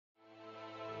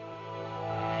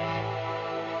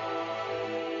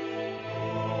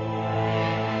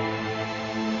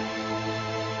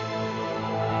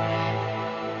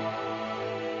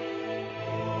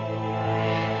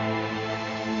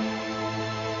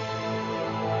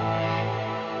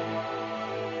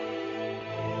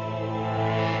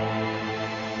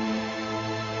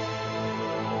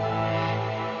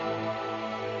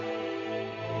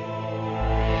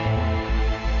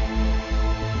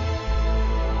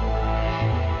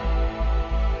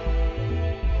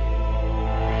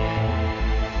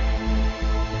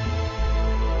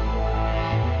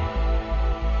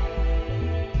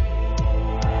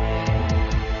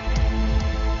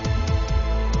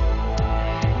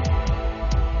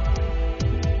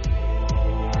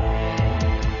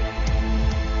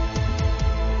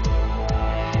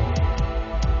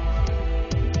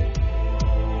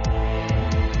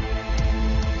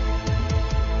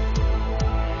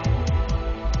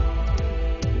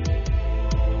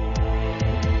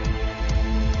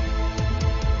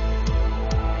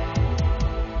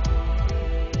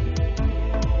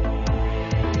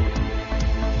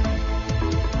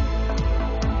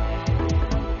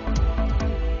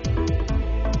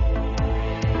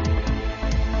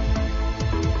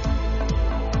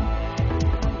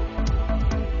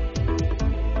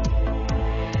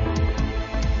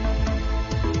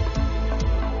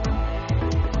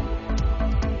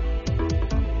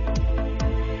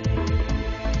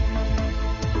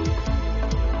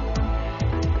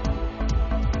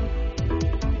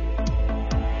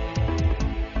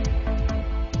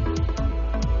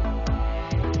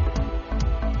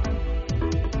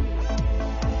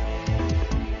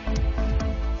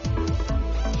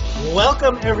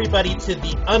Welcome, everybody, to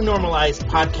the Unnormalized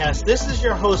podcast. This is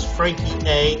your host, Frankie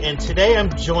A., and today I'm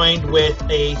joined with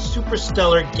a super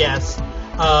stellar guest.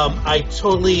 I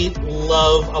totally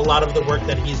love a lot of the work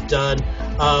that he's done.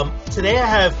 Today I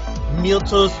have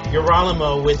Miltos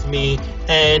Yerolemou with me,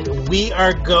 and we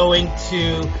are going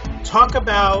to talk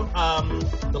about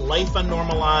the life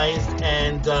unnormalized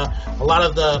and a lot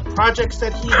of the projects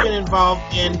that he's been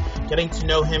involved in, getting to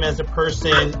know him as a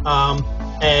person,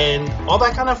 and all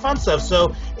that kind of fun stuff.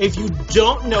 So if you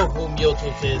don't know who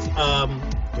Miltos is,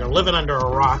 you're living under a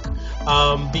rock,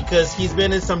 because he's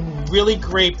been in some really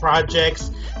great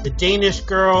projects: The Danish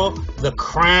Girl, The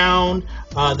Crown,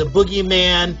 The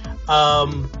Boogeyman,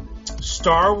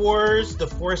 Star Wars, The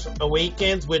Force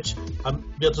Awakens, which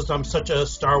Miltos, I'm such a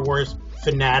Star Wars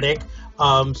fanatic.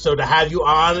 So to have you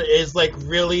on is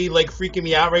really freaking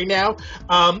me out right now.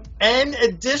 In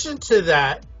addition to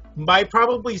that, my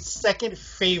probably second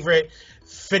favorite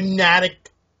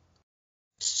fanatic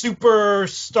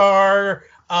superstar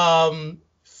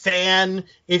fan,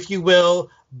 if you will,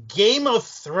 Game of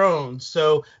Thrones.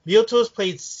 So Miltos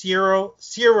played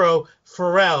𝙤𝙬𝘀,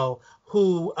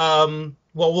 who,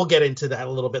 we'll get into that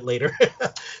a little bit later.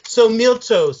 So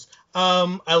Miltos,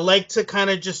 I like to kind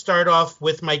of just start off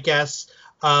with my guests.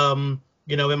 In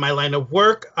my line of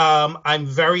work, I'm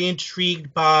very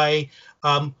intrigued by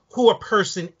who a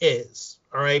person is,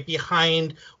 all right,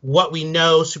 behind what we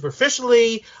know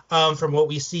superficially, from what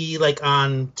we see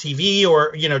on TV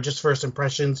or, just first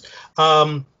impressions.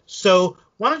 So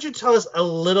why don't you tell us a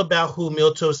little about who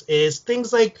Miltos is,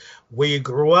 things like where you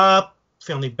grew up,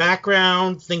 family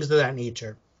background, things of that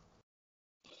nature.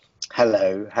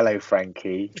 Hello,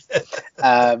 Frankie.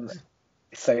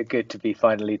 So good to be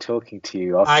finally talking to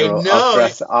you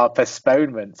after our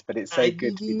postponements, but it's so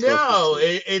good to be talking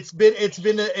to you. It's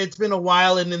been a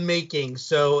while in the making,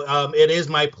 so it is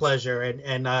my pleasure,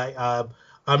 and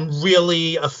I'm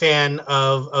really a fan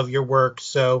of your work.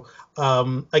 So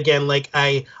again,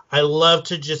 I love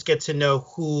to just get to know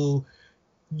who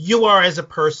you are as a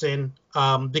person,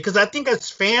 because I think as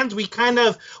fans we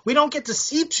don't get to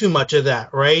see too much of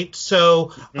that, right?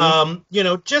 So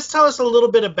just tell us a little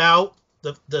bit about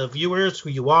the viewers,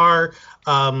 who you are,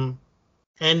 and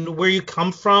where you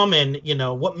come from, and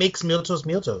what makes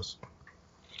Miltos.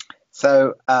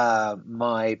 So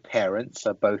my parents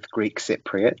are both Greek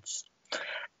Cypriots,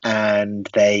 and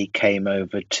they came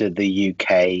over to the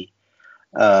UK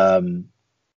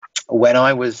when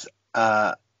I was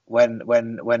when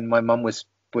my mum was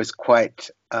quite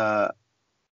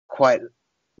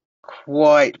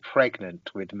pregnant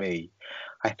with me.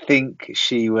 I think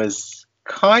she was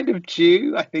kind of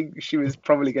due. I think she was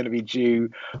probably going to be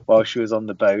due while she was on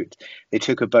the boat. They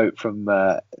took a boat from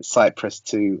Cyprus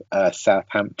to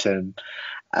Southampton,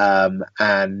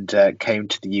 and came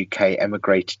to the UK,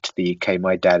 emigrated to the UK.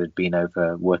 My dad had been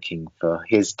over working for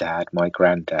his dad, my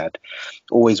granddad,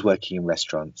 always working in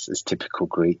restaurants as typical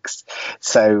Greeks.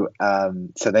 So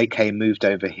they moved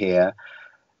over here.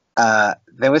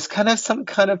 There was some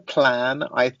kind of plan.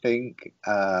 I think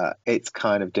it's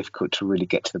kind of difficult to really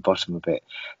get to the bottom of it,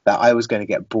 that I was going to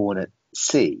get born at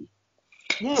sea,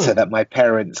 so that my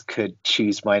parents could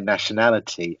choose my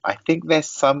nationality. I think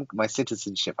there's my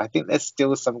citizenship. I think there's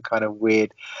still some kind of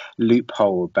weird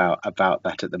loophole about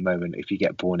that at the moment if you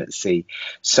get born at sea.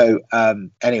 So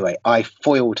anyway, I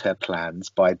foiled her plans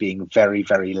by being very,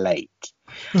 very late.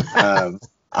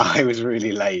 I was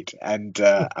really late, and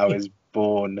I was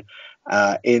born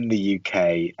in the UK,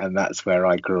 and that's where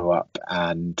I grew up.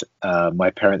 And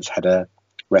my parents had a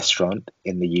restaurant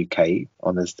in the UK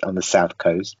on the south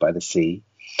coast by the sea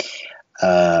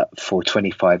for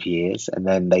 25 years, and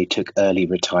then they took early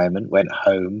retirement, went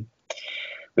home,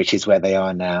 which is where they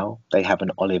are now. They have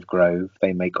an olive grove.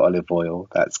 They make olive oil.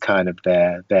 That's kind of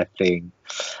their thing.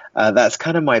 That's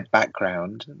kind of my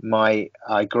background.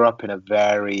 I grew up in a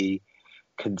very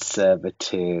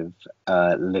conservative,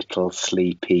 little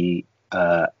sleepy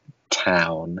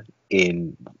town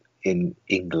in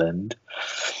England.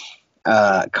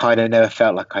 Kind of never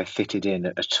felt like I fitted in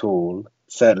at all.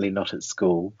 Certainly not at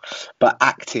school. But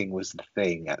acting was the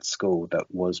thing at school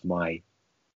that was the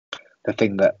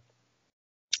thing that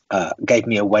gave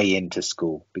me a way into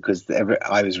school, because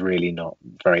I was really not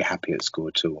very happy at school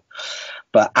at all.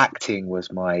 But acting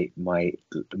was my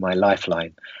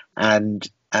lifeline, and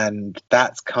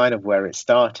that's kind of where it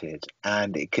started,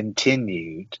 and it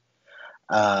continued.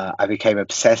 I became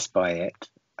obsessed by it.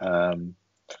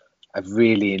 I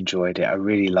really enjoyed it. I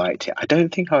really liked it. I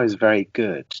don't think I was very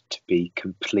good, to be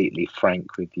completely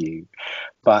frank with you,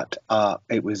 but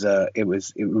it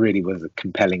really was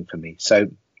compelling for me. So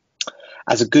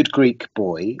as a good Greek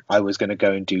boy, I was going to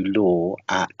go and do law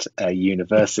at a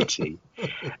university.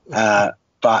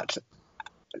 But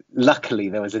luckily,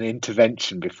 there was an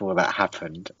intervention before that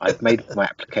happened. I'd made my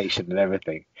application and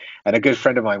everything. And a good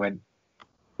friend of mine went,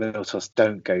 Miltos,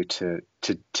 don't go to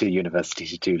university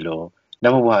to do law.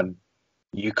 Number one,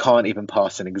 you can't even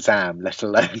pass an exam, let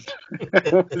alone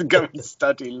go and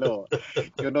study law.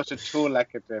 You're not at all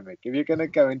academic. If you're going to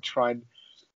go and try and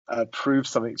prove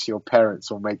something to your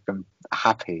parents or make them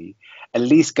happy, at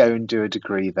least go and do a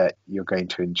degree that you're going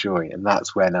to enjoy. And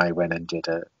that's when I went and did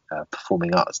a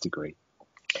performing arts degree.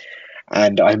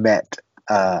 And I met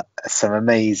some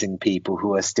amazing people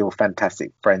who are still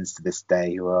fantastic friends to this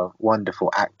day, who are wonderful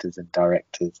actors and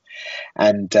directors.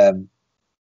 And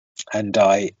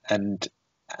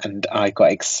I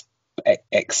got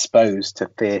exposed to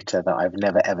theatre that I've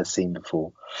never ever seen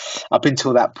before. Up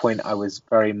until that point, I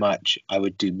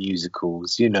would do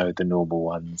musicals, the normal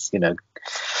ones,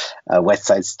 West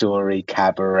Side Story,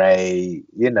 Cabaret,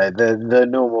 the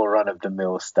normal run of the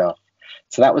mill stuff.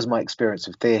 So that was my experience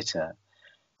of theatre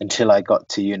until I got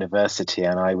to university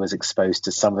and I was exposed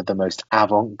to some of the most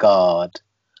avant-garde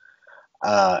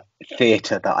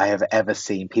theatre that I have ever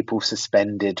seen. People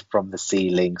suspended from the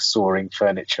ceiling, sawing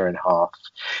furniture in half.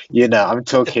 I'm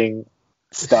talking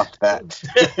stuff that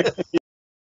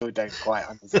people don't quite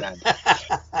understand.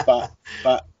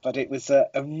 But it was a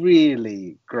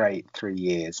really great 3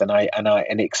 years, and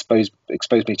it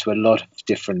exposed me to a lot of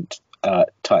different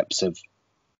types of.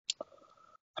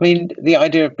 The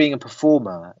idea of being a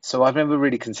performer. So I've never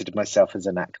really considered myself as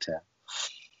an actor.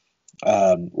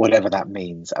 Whatever that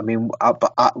means.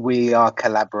 We are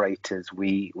collaborators.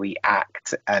 We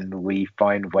act and we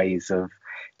find ways of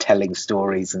telling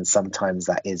stories, and sometimes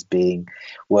that is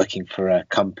working for a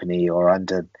company or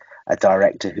under a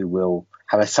director who will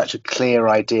have such a clear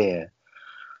idea.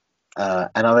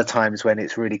 And other times when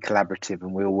it's really collaborative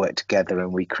and we all work together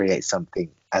and we create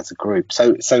something as a group.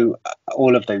 So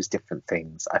all of those different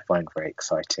things I find very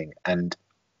exciting, and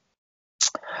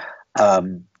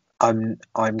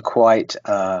I'm quite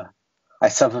I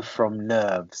suffer from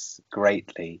nerves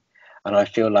greatly, and I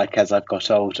feel like as I've got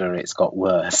older it's got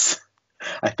worse.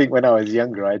 I think when I was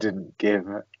younger I didn't give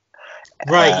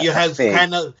right.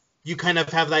 You kind of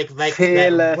have like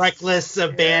fearless, that reckless,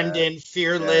 abandoned,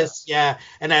 fearless, yeah.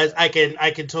 And as I can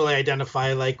totally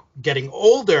identify, like getting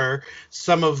older,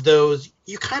 some of those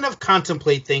you kind of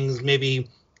contemplate things maybe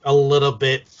a little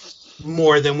bit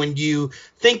more than when you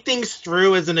think things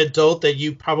through as an adult, that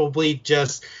you probably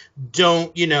just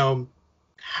don't,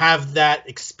 have that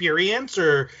experience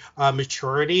or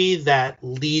maturity that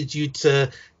leads you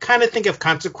to kind of think of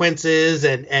consequences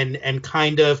and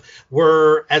kind of,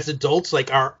 we're as adults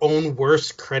like our own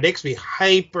worst critics. We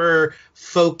hyper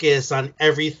focus on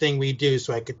everything we do.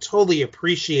 So I could totally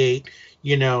appreciate,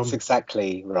 That's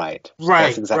exactly right. Right.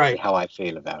 That's exactly how I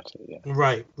feel about it. Yeah.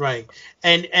 Right.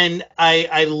 And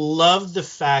I love the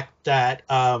fact that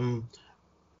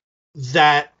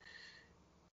that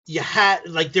you had,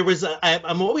 like, there was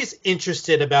I'm always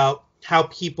interested about how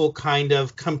people kind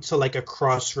of come to like a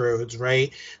crossroads,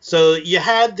 right? So you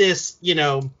had this,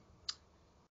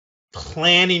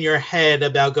 plan in your head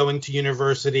about going to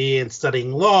university and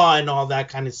studying law and all that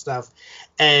kind of stuff,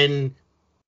 and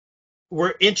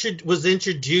was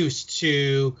introduced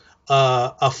to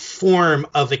a form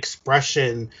of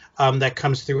expression that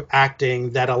comes through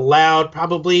acting that allowed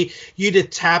probably you to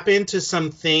tap into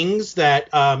some things that,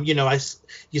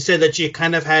 you said that you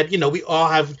kind of had, we all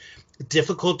have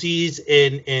difficulties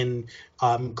in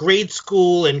grade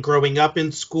school and growing up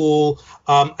in school.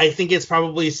 I think it's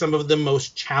probably some of the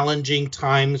most challenging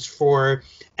times for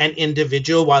an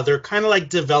individual while they're kind of like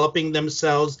developing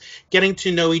themselves, getting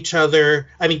to know each other.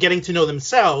 Getting to know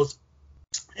themselves.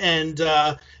 And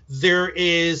there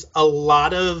is a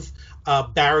lot of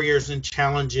barriers and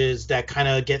challenges that kind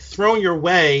of get thrown your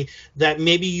way that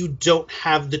maybe you don't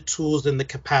have the tools and the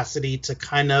capacity to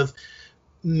kind of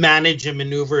manage and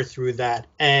maneuver through that.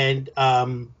 And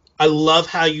I love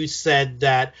how you said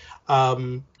that,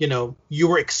 you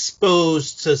were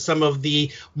exposed to some of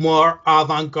the more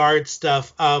avant-garde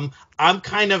stuff. I'm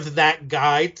kind of that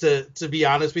guy, to be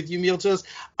honest with you, Miltos.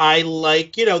 I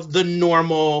like, the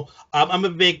normal. I'm a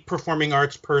big performing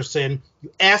arts person.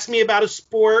 You ask me about a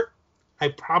sport, I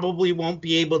probably won't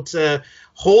be able to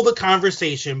hold a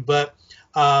conversation, but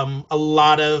a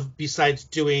lot of, besides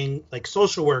doing like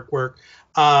social work,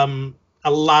 a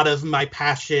lot of my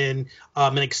passion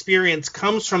and experience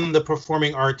comes from the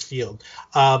performing arts field.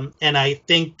 And I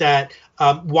think that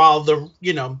while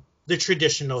the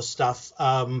traditional stuff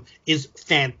is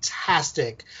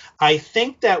fantastic, I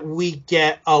think that we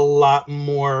get a lot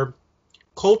more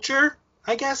culture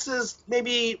I guess is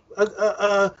maybe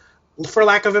for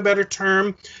lack of a better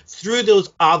term, through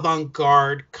those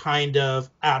avant-garde kind of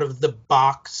out of the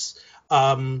box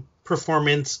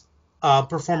performing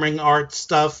art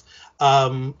stuff.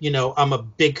 I'm a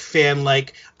big fan.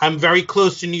 Like, I'm very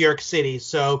close to New York City,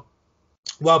 so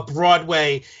while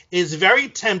Broadway is very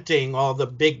tempting, all the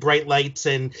big bright lights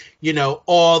and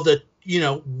all the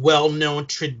well-known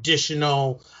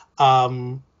traditional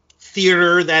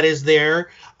theater that is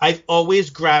there, I've always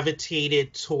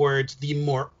gravitated towards the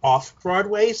more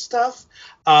off-Broadway stuff,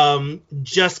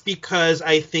 just because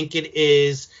I think it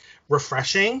is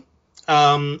refreshing.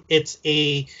 It's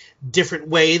a different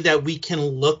way that we can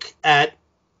look at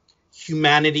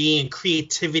humanity and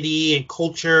creativity and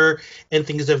culture and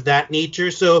things of that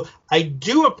nature. So I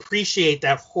do appreciate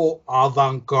that whole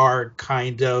avant-garde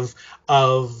kind of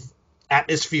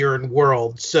atmosphere and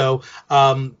world. So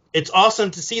it's awesome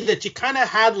to see that you kind of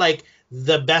had like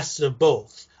the best of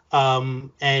both,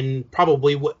 and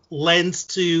probably what lends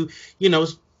to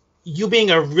you being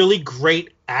a really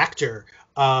great actor.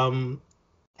 How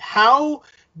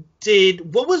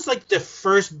what was like the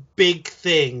first big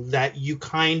thing that you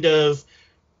kind of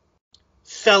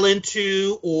fell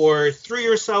into or threw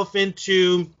yourself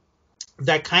into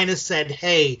that kind of said,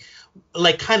 hey,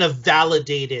 like kind of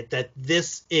validated that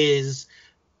this is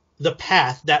the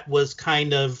path that was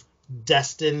kind of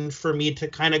destined for me to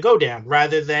kind of go down,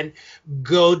 rather than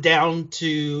go down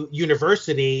to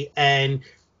university and,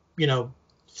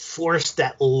 force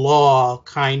that law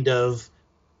kind of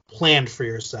planned for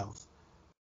yourself?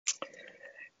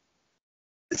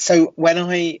 So when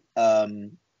I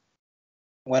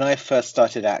first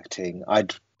started acting,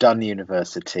 I'd done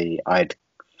university. I'd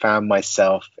found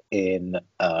myself in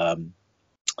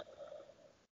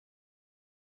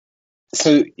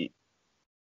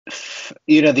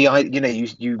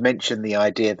you mentioned the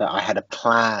idea that I had a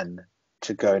plan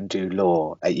to go and do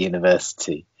law at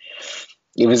university.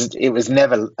 It was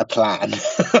never a plan.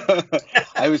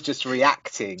 I was just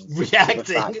reacting to the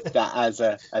fact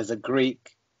that as a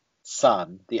Greek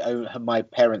son, my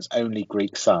parents' only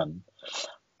Greek son,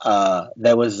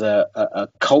 there was a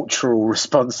cultural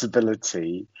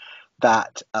responsibility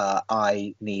that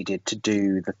I needed to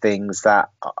do the things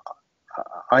that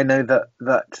I know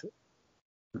that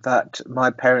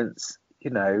my parents,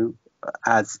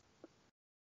 as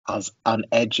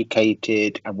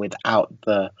uneducated and without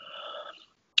the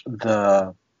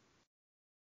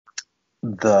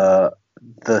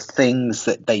things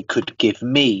that they could give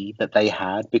me that they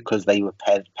had, because they were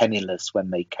penniless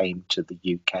when they came to the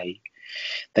UK.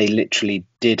 They literally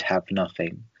did have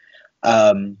nothing,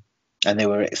 and they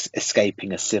were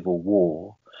escaping a civil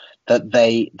war. That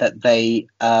they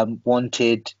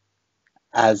wanted,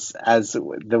 as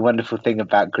the wonderful thing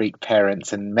about Greek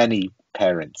parents and many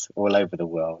parents all over the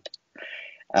world,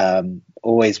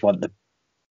 always want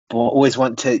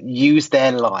to use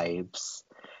their lives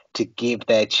to give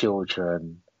their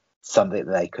children something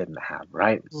that they couldn't have,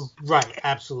 right? Right,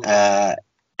 absolutely.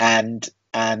 And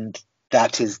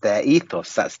that is their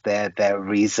ethos. That's their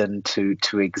reason to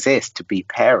exist, to be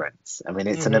parents. I mean,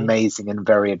 it's an amazing and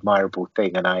very admirable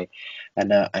thing, and I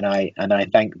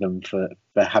thank them for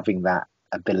having that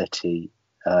ability,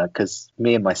 because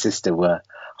me and my sister were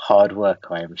hard work,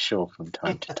 I am sure, from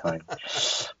time to time.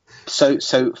 So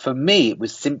for me, it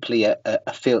was simply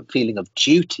a feeling of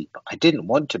duty. But I didn't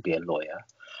want to be a lawyer.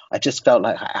 I just felt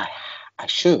like I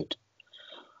should.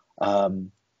 My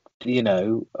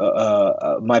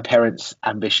parents'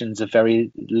 ambitions are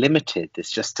very limited.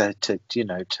 It's just to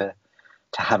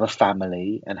have a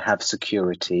family and have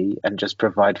security and just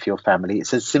provide for your family.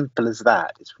 It's as simple as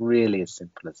that. It's really as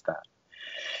simple as that.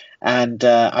 And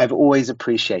I've always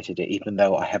appreciated it, even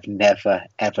though I have never,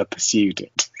 ever pursued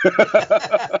it.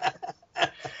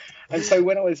 And so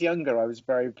when I was younger, I was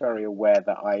very, very aware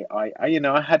that I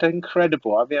had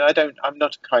incredible. I mean, I'm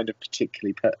not a kind of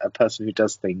particularly a person who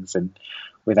does things and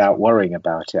without worrying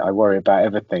about it. I worry about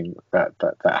everything that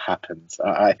happens.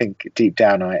 I think deep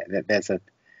down,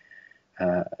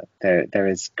 there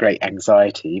is great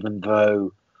anxiety, even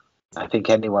though I think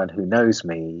anyone who knows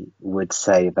me would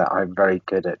say that I'm very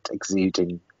good at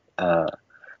exuding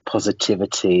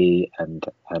positivity and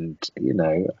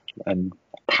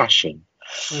passion.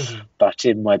 But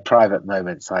in my private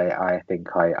moments, I think,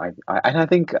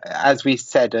 as we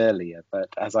said earlier, but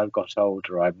as I've got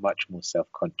older, I'm much more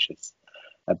self-conscious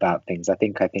about things. I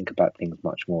think about things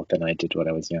much more than I did when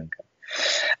I was younger.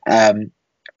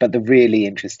 But the really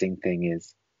interesting thing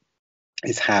is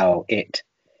how it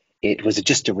was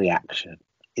just a reaction.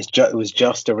 It was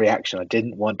just a reaction. I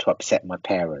didn't want to upset my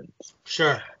parents.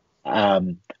 Sure.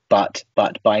 but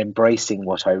by embracing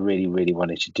what I really, really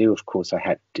wanted to do, of course, I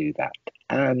had to do that.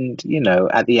 And,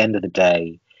 at the end of the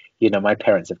day, my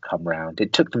parents have come round.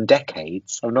 It took them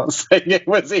decades. I'm not saying it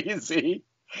was easy,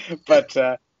 but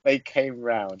they came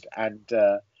round, and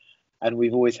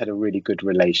we've always had a really good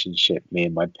relationship, me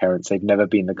and my parents. They've never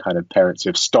been the kind of parents who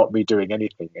have stopped me doing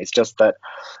anything. It's just that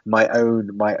my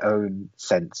own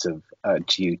sense of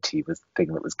duty was the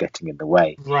thing that was getting in the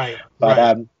way. Right.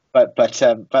 But that's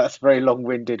a very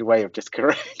long-winded way of just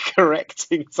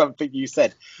correcting something you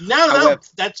said. No,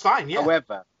 that's fine. Yeah.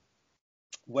 However,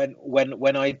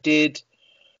 when I did,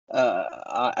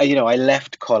 I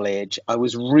left college. I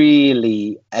was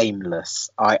really aimless.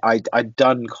 I'd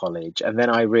done college, and then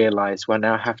I realised, well,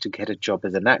 now I have to get a job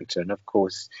as an actor. And of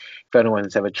course, if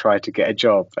anyone's ever tried to get a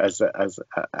job as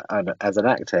an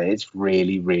actor, it's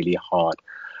really, really hard.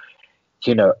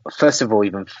 First of all,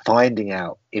 even finding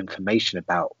out information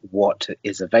about what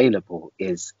is available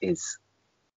is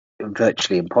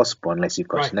virtually impossible unless you've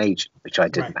got an agent, which I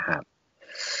didn't have.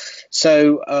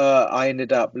 So I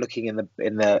ended up looking in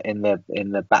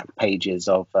the back pages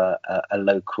of a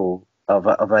local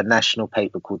of a national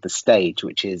paper called The Stage,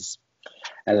 which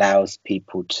allows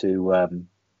people to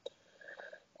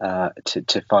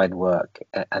find work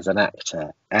as an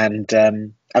actor. And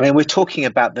we're talking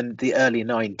about the early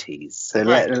 90s, so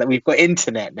we've got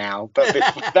internet now, but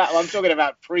before that, I'm talking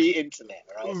about pre-internet,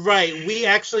 right? Right. We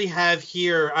actually have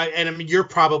here, you're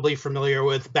probably familiar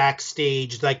with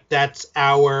Backstage, like that's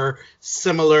our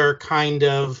similar kind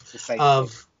of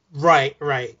right.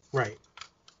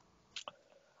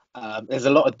 There's a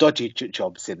lot of dodgy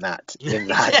jobs in that.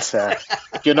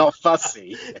 If you're not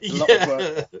fussy, it's a lot of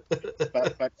work.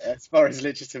 But as far as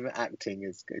legitimate acting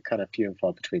is kind of few and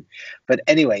far between. But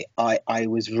anyway, I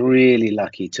was really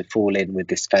lucky to fall in with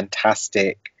this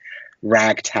fantastic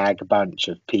ragtag bunch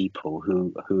of people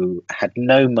who had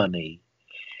no money,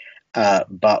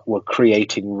 but were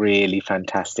creating really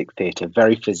fantastic theatre,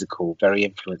 very physical, very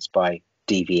influenced by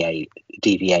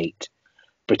DV8.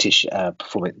 British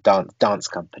performance dance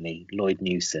company, Lloyd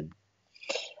Newson,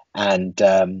 and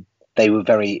they were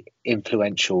very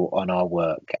influential on our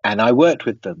work. And I worked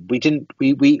with them.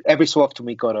 We every so often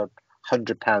we got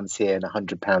 £100 here and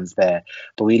 £100 there,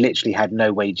 but we literally had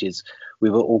no wages. We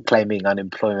were all claiming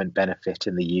unemployment benefit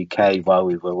in the UK while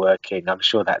we were working. I'm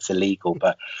sure that's illegal,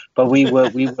 but we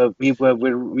didn't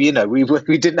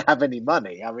have any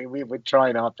money. I mean, we were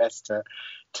trying our best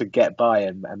to get by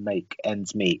and make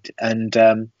ends meet. And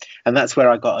that's where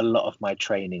I got a lot of my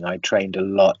training. I trained a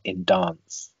lot in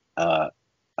dance,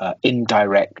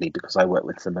 indirectly, because I worked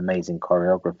with some amazing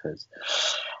choreographers.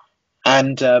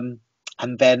 And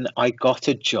then I got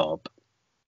a job,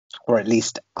 or at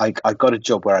least I got a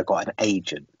job where I got an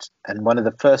agent. And one of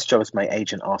the first jobs my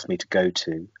agent asked me to go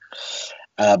to,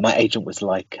 my agent was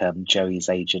like Joey's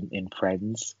agent in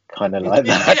Friends, kind of like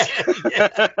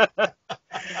that.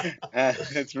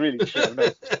 It's really true.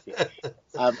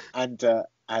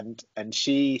 And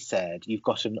she said, "You've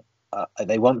got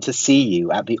they want to see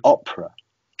you at the opera."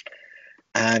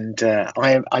 And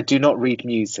I do not read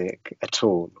music at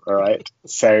all. All right,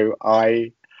 so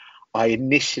I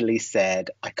initially said,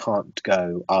 "I can't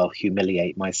go. I'll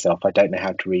humiliate myself. I don't know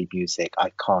how to read music.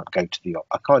 I can't go to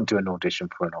I can't do an audition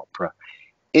for an opera.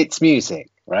 It's music,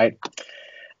 right?"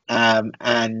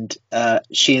 And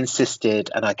she insisted,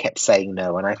 and I kept saying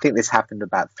no. And I think this happened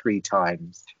about 3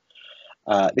 times.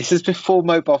 This is before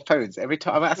mobile phones. Every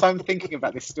time, as I'm thinking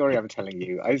about this story I'm telling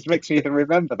you, it makes me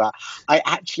remember that I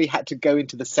actually had to go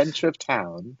into the centre of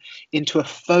town, into a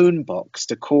phone box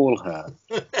to call her.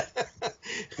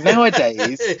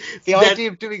 Nowadays, the idea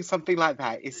of doing something like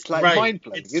that is like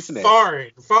mind-blowing, isn't it?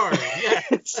 Foreign, yeah.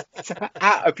 It's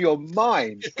out of your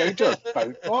mind. Go to a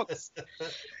phone box.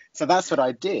 So that's what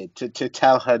I did to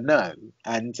tell her no.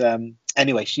 And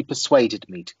anyway, she persuaded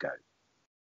me to go.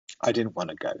 I didn't want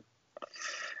to go.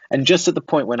 And just at the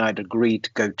point when I'd agreed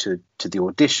to go to the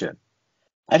audition,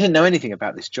 I didn't know anything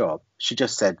about this job. She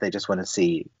just said, "They just want to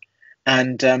see you."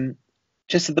 And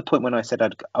just at the point when I said,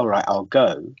 "All right, I'll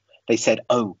go," they said,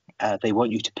 "Oh, they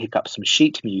want you to pick up some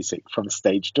sheet music from the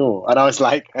stage door." And I was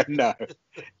like, no.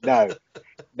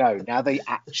 Now they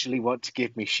actually want to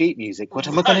give me sheet music. What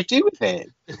am I going to do with it?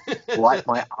 Wipe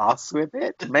my ass with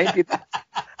it? Maybe that's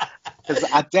because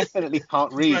I definitely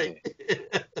can't read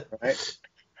it. Right?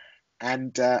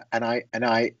 And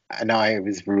I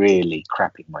was really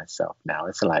crapping myself now.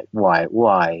 It's like,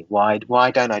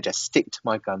 why don't I just stick to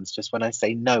my guns just when I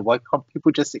say no? Why can't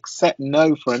people just accept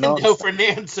no for an answer? No for an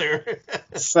answer.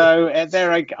 So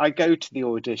there I go to the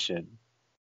audition,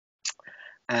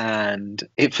 And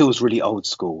it feels really old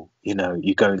school. You know,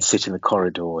 you go and sit in the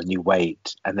corridor and you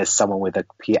wait, and there's someone with a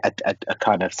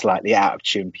kind of slightly out of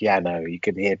tune piano. You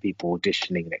can hear people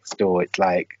auditioning next door. It's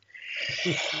like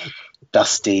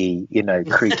dusty, you know,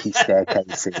 creaky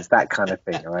staircases, that kind of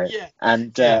thing, right? Yeah.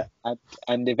 And Yeah.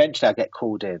 and eventually I get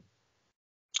called in,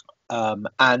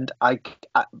 and I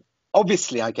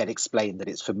obviously I get explained that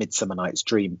it's for Midsummer Night's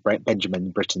Dream,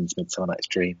 Benjamin Britten's Midsummer Night's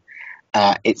Dream.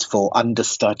 It's for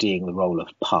understudying the role of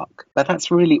Puck, but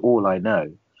that's really all I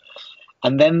know.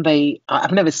 And then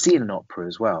I've never seen an opera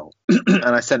as well, and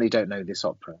I certainly don't know this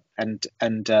opera. And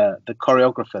the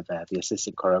choreographer there, the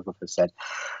assistant choreographer, said,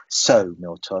 "So,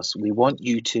 Miltos, we want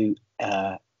you to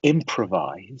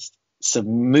improvise some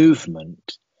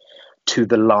movement to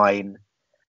the line,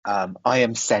 'I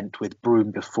am sent with broom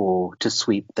before to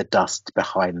sweep the dust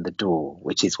behind the door,'"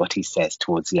 which is what he says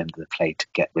towards the end of the play to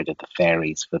get rid of the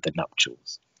fairies for the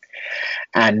nuptials.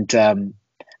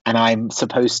 And I'm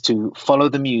supposed to follow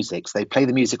the music. So they play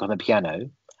the music on the piano,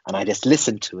 and I just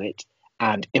listen to it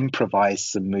and improvise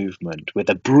some movement with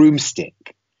a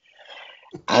broomstick.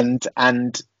 And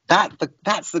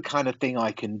that's the kind of thing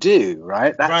I can do,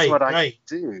 right? That's what I can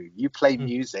do. You play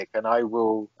music, and I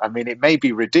will. I mean, it may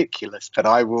be ridiculous, but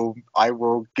I will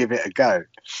give it a go.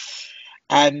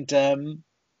 And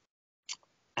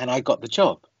I got the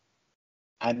job.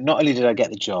 And not only did I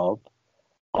get the job,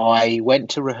 I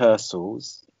went to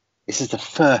rehearsals. This is the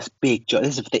first big job.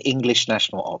 This is for the English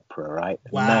National Opera, right?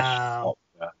 Wow. National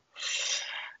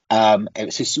Opera. It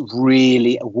was this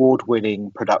really award-winning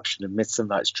production of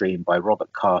Midsummer Night's Dream by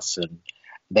Robert Carson.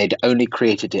 They'd only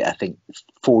created it, I think,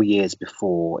 4 years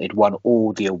before. It won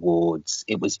all the awards.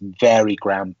 It was very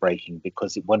groundbreaking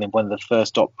because it won one of the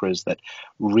first operas that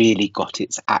really got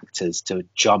its actors to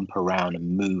jump around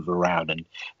and move around and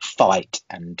fight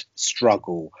and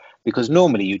struggle. Because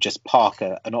normally you just park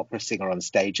an opera singer on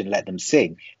stage and let them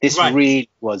sing. This really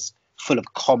was full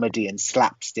of comedy and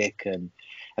slapstick, and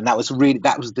that was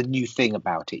the new thing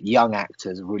about it. Young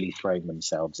actors really throwing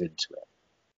themselves into it.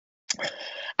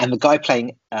 And the guy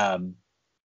playing Puck,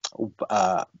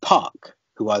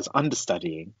 who I was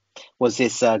understudying, was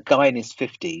this guy in his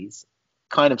 50s,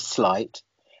 kind of slight,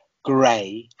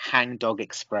 grey, hangdog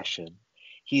expression.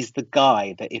 He's the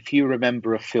guy that, if you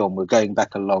remember a film, we're going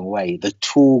back a long way, the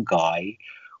tall guy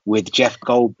with Jeff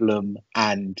Goldblum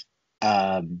and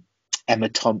Emma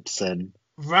Thompson.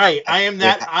 Right. I'm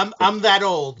that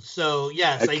old. So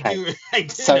yes, okay. I do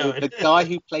so know it. The guy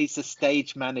who plays the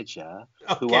stage manager,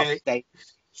 who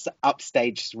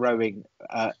upstage rowing,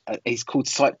 he's called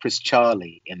Cypress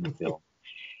Charlie in the film.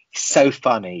 So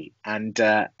funny. And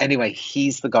anyway,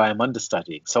 he's the guy I'm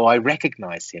understudying. So I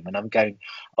recognize him and I'm going,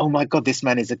 oh my God, this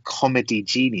man is a comedy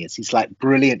genius. He's like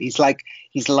brilliant. He's like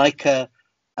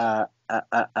our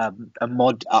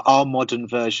modern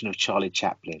version of Charlie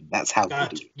Chaplin. That's how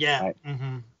good he is. Yeah. Right?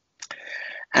 Mm-hmm.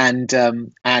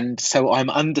 And so I'm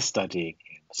understudying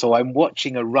him. So I'm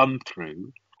watching a run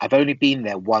through. I've only been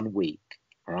there 1 week,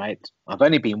 right? I've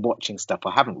only been watching stuff.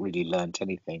 I haven't really learned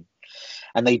anything.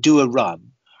 And they do a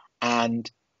run. And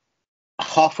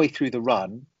halfway through the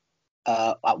run,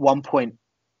 at one point,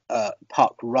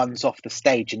 Puck runs off the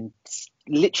stage and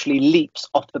literally leaps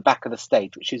off the back of the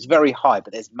stage, which is very high,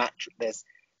 but there's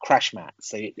crash mats,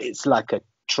 so it's like a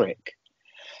trick.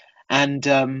 And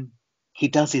he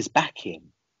does his back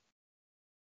in.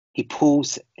 He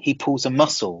pulls a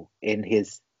muscle in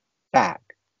his back,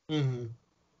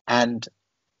 and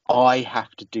I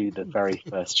have to do the very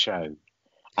first show.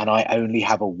 And I only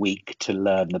have a week to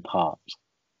learn the part.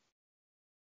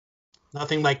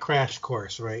 Nothing like Crash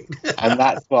Course, right? And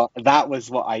that was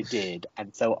what I did.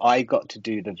 And so I got to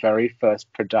do the very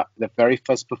first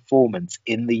performance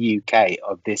in the UK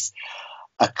of this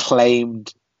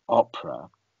acclaimed opera.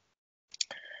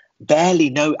 I barely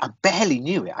knew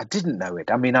it. I didn't know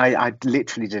it. I mean, I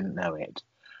literally didn't know it.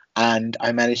 And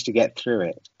I managed to get through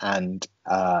it, and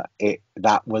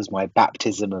that was my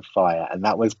baptism of fire. And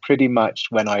that was pretty much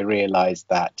when I realized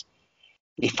that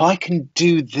if I can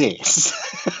do this,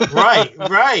 right.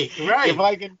 If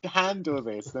I can handle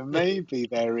this, then maybe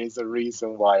there is a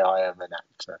reason why I am an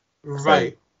actor.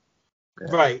 Right, so,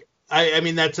 yeah. Right. I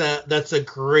mean, that's a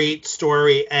great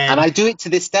story, and I do it to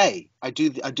this day. I do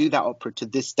that opera to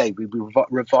this day. We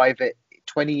revive it.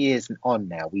 20 years on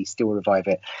now, we still revive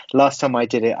it. Last time I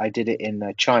did it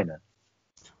in China.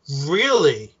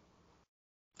 Really?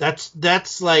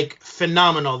 That's like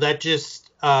phenomenal. That just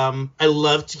I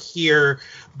love to hear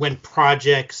when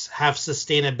projects have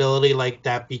sustainability like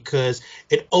that, because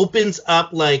it opens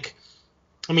up, like,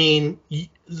 I mean,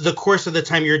 the course of the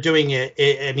time you're doing it,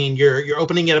 I mean, you're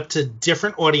opening it up to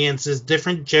different audiences,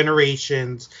 different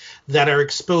generations that are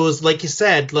exposed. Like you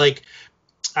said, like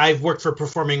I've worked for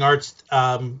performing arts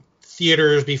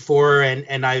theaters before,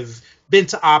 and I've been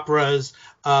to operas,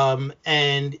 and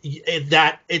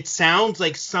it sounds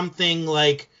like something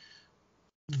like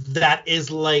that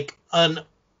is like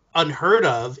unheard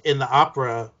of in the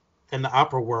opera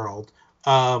world.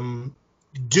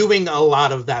 Doing a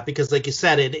lot of that because, like you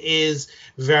said, it is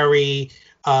very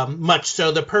much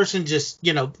so. The person just,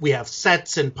 we have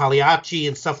sets and Pagliacci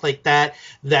and stuff like that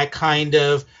kind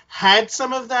of had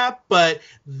some of that, but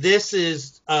this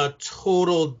is a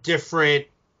total different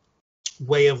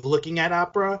way of looking at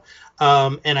opera.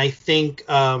 And I think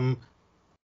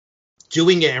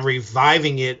doing it and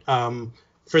reviving it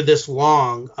for this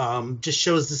long just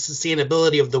shows the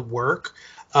sustainability of the work.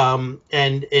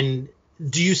 And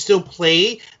do you still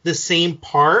play the same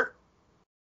part?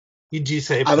 You do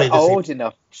say play I'm old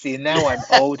enough. See, now I'm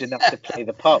old enough to play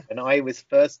the part. When I was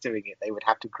first doing it, they would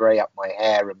have to grey up my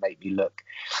hair and make me look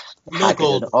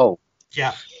haggard and old.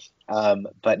 Yeah.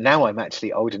 But now I'm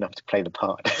actually old enough to play the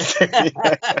part.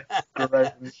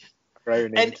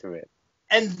 grown into it.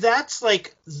 And that's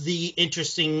like the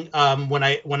interesting when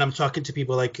I'm talking to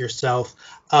people like yourself,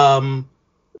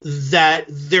 that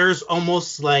there's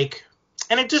almost like,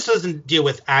 and it just doesn't deal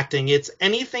with acting. It's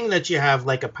anything that you have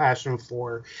like a passion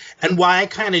for. And why I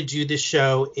kind of do this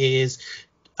show is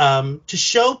to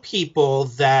show people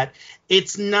that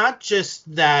it's not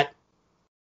just that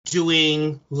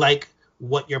doing like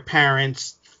what you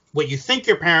think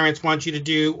your parents want you to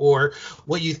do, or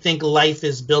what you think life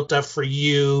is built up for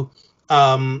you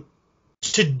to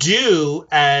do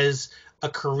as a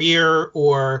career,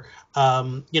 or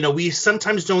we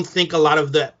sometimes don't think a lot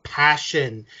of the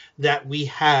passion that we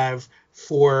have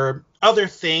for other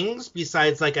things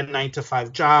besides like a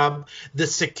 9-to-5 job, the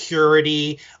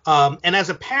security. And as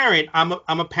a parent, I'm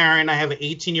a parent. I have an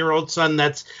 18-year-old son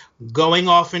that's going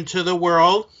off into the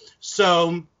world.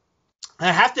 So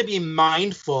I have to be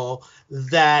mindful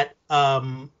that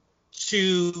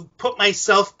to put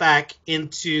myself back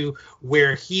into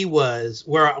where he was,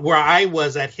 where I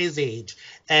was at his age.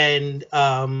 And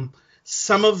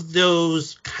some of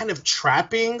those kind of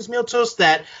trappings, Miltos,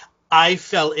 that I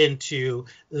fell into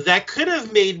that could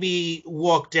have made me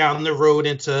walk down the road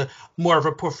into more of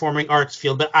a performing arts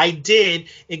field. But I did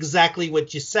exactly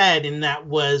what you said, and that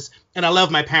was, and I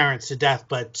love my parents to death,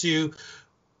 but to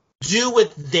do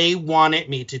what they wanted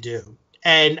me to do.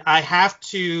 And I have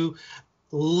to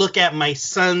look at my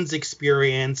son's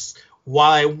experience.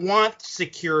 While I want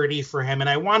security for him and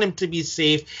I want him to be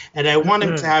safe and I want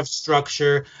him to have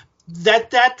structure,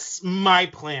 that's my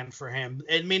plan for him.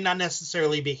 It may not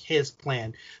necessarily be his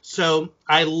plan. So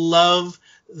I love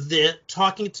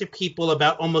talking to people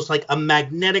about almost like a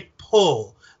magnetic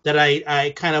pull that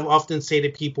I kind of often say to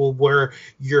people, where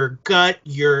your gut,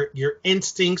 your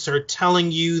instincts are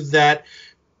telling you that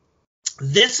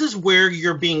this is where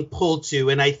you're being pulled to.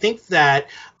 And I think that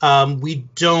we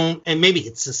don't, and maybe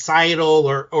it's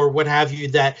societal or what have you,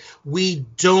 that we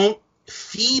don't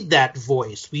feed that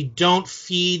voice. We don't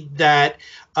feed that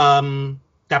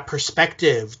that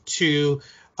perspective to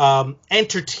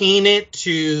entertain it,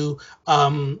 to,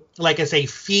 like I say,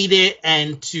 feed it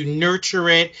and to nurture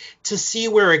it, to see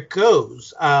where it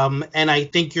goes. And I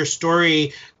think your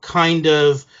story kind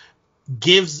of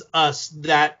gives us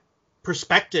that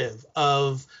perspective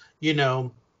of,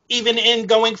 even in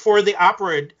going for the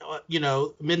opera,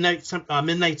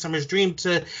 Midnight Summer's Dream,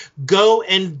 to go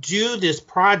and do this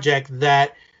project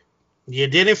that you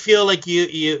didn't feel like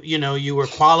you were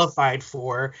qualified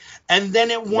for, and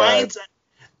then it winds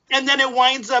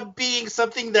up being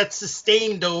something that's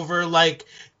sustained over 20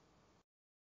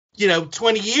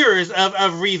 years of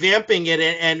revamping it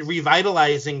and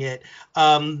revitalizing it.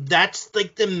 That's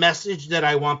like the message that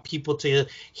I want people to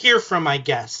hear from, I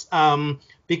guess,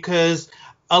 because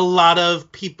a lot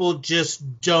of people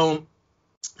just don't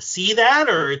see that,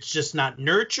 or it's just not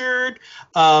nurtured.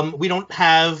 We don't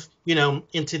have,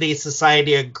 in today's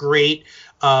society, a great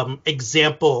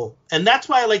example. And that's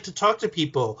why I like to talk to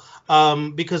people,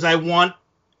 because I want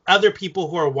other people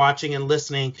who are watching and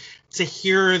listening to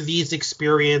hear these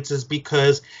experiences,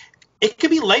 because it could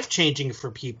be life-changing for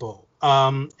people.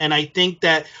 And I think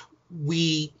that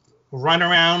we run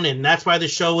around, and that's why the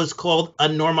show is called A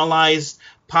Normalized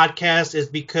Podcast, is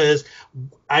because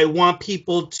I want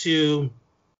people to,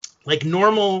 like,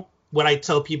 normal, what I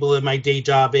tell people in my day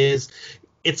job is,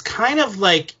 it's kind of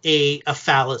like a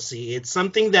fallacy. It's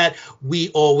something that we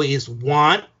always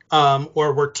want,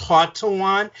 or we're taught to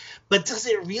want, but does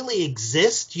it really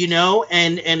exist, And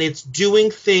it's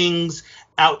doing things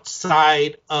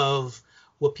outside of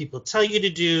what people tell you to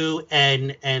do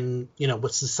and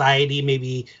what society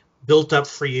maybe built up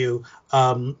for you,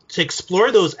 to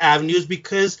explore those avenues,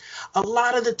 because a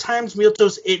lot of the times,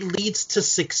 Miltos, it leads to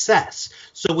success.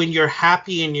 So when you're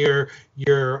happy and you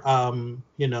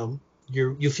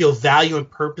feel value and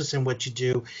purpose in what you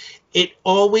do, it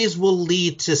always will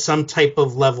lead to some type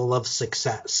of level of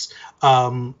success,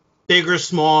 big or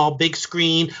small, big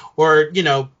screen, or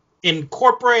in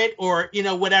corporate, or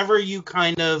whatever you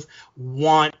kind of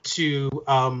want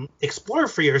to explore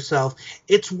for yourself.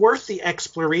 It's worth the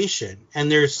exploration,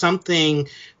 and there's something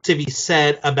to be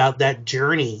said about that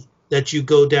journey that you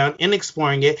go down in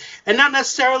exploring it, and not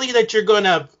necessarily that you're going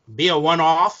to be a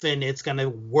one-off and it's going to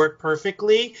work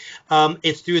perfectly.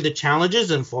 It's through the challenges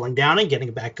and falling down and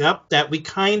getting back up that we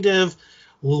kind of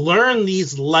learn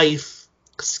these life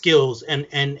skills and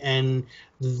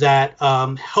that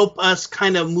help us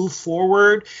kind of move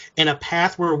forward in a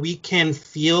path where we can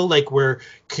feel like we're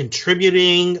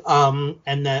contributing,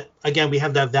 and that, again, we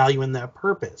have that value and that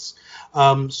purpose.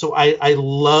 So I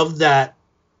love that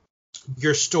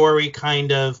your story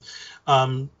kind of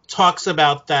talks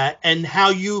about that, and how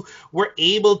you were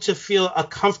able to feel a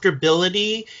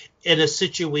comfortability in a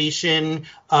situation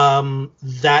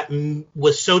that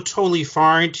was so totally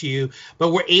foreign to you,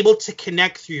 but were able to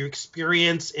connect through your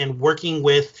experience and working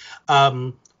with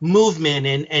movement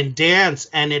and dance,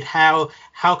 and how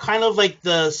kind of like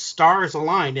the stars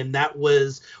aligned, and that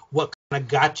was what kind of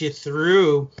got you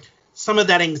through some of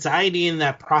that anxiety and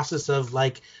that process of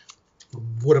like,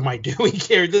 what am I doing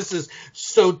here? This is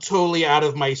so totally out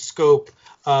of my scope.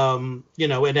 I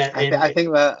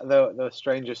think that the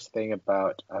strangest thing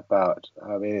about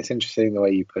I mean, it's interesting the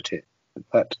way you put it,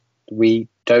 that we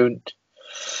don't.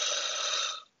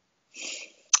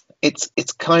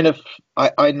 It's kind of,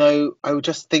 I know, I would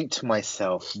just think to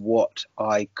myself what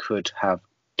I could have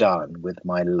done with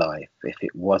my life if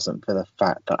it wasn't for the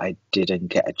fact that I didn't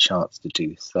get a chance to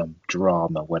do some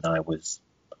drama when I was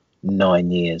 9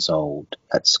 years old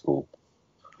at school.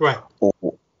 Right.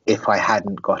 Or if I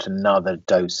hadn't got another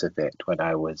dose of it when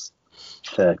I was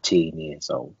 13 years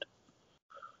old.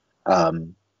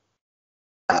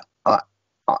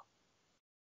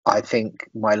 I think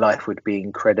my life would be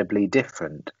incredibly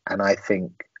different. And I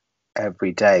think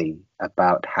every day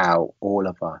about how all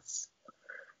of us,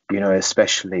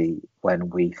 especially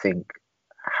when we think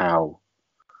how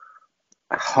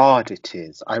hard it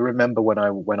is. I remember when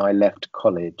I left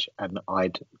college and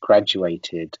I'd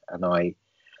graduated, and I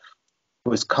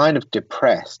was kind of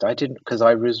depressed. I didn't, because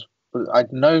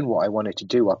I'd known what I wanted to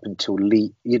do up until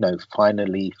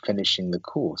finally finishing the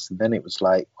course, and then it was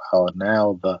like, well,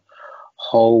 now the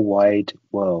whole wide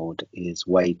world is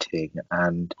waiting,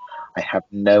 and I have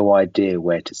no idea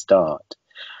where to start.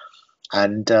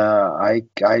 And I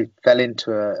fell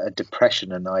into a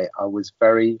depression, and I was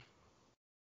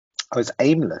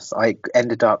aimless. I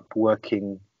ended up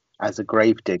working as a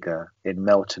gravedigger in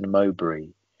Melton Mowbray,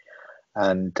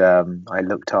 and I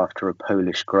looked after a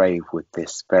Polish grave with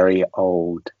this very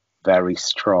old, very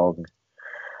strong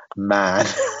man.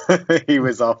 He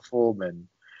was our foreman,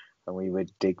 and we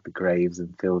would dig the graves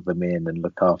and fill them in and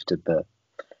look after the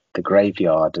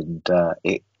graveyard, and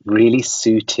it really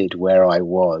suited where I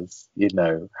was,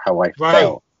 how I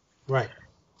felt. Right.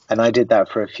 And I did that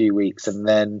for a few weeks, and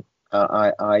then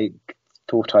I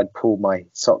thought I'd pull my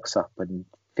socks up and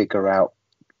figure out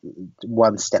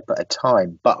one step at a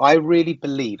time. But I really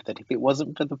believe that if it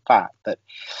wasn't for the fact that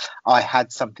I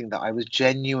had something that I was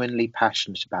genuinely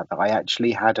passionate about, that I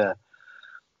actually had to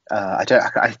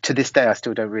this day, I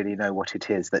still don't really know what it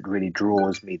is that really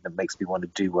draws me, that makes me want to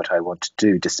do what I want to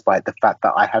do, despite the fact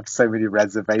that I have so many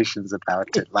reservations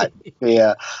about it, like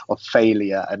fear of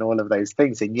failure and all of those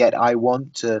things. And yet I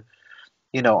want to,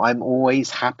 I'm always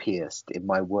happiest in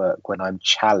my work when I'm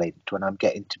challenged, when I'm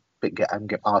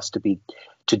asked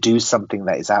to do something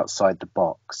that is outside the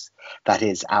box, that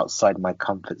is outside my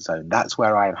comfort zone. That's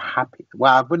where I'm happy.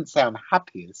 Well, I wouldn't say I'm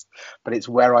happiest, but it's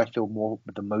where I feel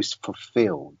the most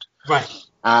fulfilled. Right.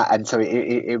 And so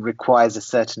it requires a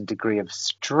certain degree of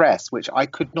stress, which I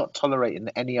could not tolerate in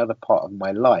any other part of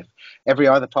my life. Every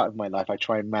other part of my life, I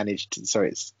try and manage so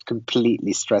it's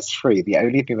completely stress-free. The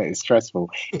only thing that is stressful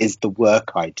is the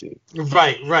work I do.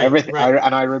 Right. Everything, right.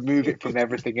 and I remove it from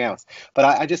everything else. But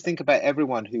I just think about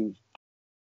everyone who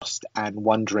and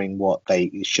wondering what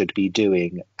they should be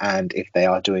doing and if they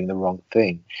are doing the wrong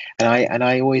thing. And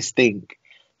I always think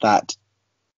that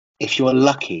if you're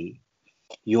lucky,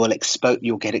 you'll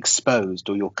get exposed,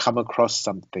 or you'll come across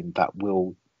something that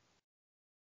will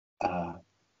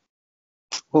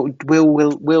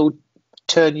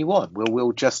turn you on.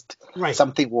 We'll just Right.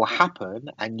 something will happen,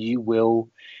 and you will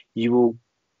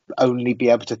only be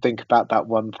able to think about that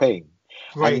one thing.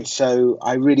 Right. And so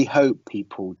I really hope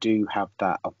people do have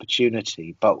that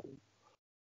opportunity. But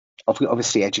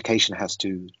obviously, education has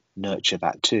to nurture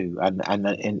that too. And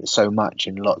in so much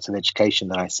in lots of education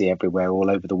that I see everywhere, all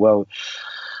over the world,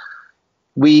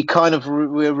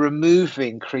 we're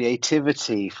removing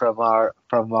creativity from our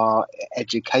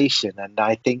education, and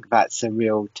I think that's a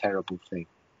real terrible thing.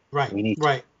 Right. We need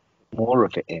Right. more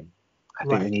of it in. I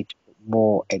think we Right. need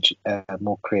more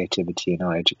creativity in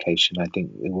our education. I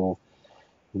think it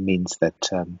means that.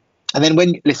 And then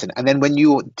when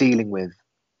you're dealing with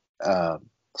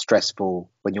stressful,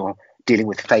 when you're dealing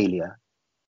with failure,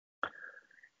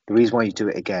 the reason why you do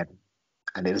it again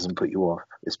and it doesn't put you off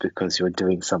is because you're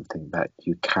doing something that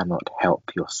you cannot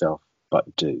help yourself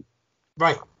but do.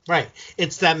 Right. Right.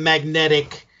 It's that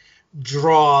magnetic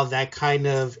draw that kind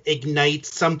of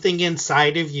ignites something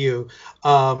inside of you.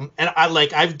 And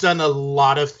I've done a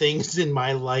lot of things in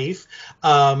my life.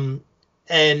 And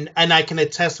I can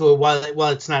attest to it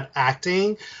while it's not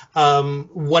acting,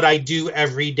 what I do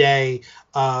every day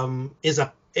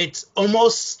it's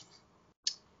almost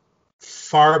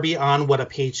far beyond what a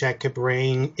paycheck could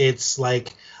bring. It's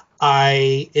like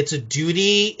it's a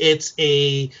duty. It's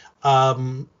I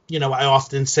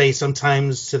often say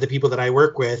sometimes to the people that I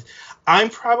work with, I'm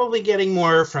probably getting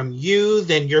more from you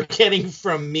than you're getting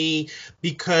from me,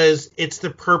 because it's the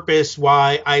purpose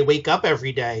why I wake up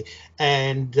every day.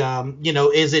 And,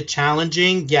 is it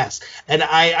challenging? Yes. And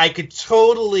I could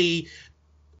totally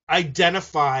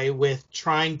identify with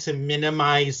trying to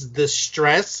minimize the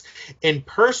stress in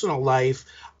personal life,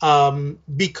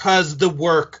 because the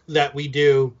work that we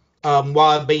do,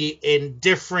 while it be in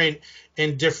different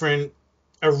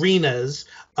arenas,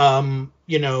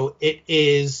 it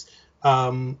is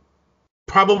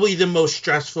probably the most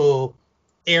stressful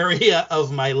area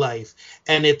of my life.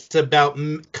 And it's about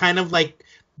kind of like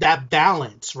that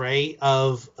balance, right?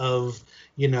 I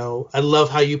love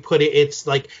how you put it. It's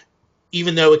like,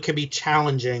 even though it can be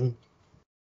challenging,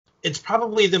 it's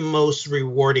probably the most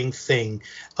rewarding thing.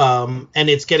 And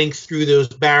it's getting through those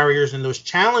barriers and those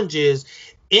challenges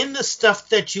in the stuff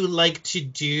that you like to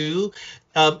do.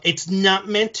 It's not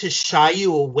meant to shy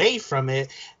you away from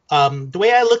it. The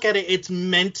way I look at it, it's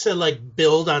meant to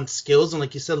build on skills, and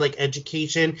like you said,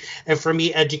 education. And for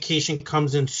me, education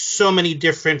comes in so many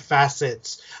different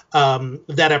facets,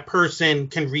 that a person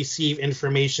can receive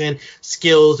information,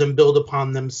 skills, and build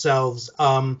upon themselves.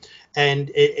 And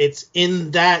it's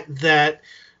in that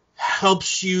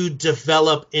helps you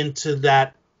develop into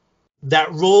that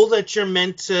role that you're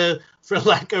meant to, for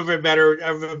lack of a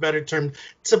better term,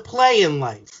 to play in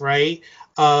life, right?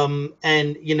 And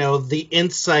the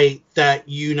insight that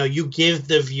you give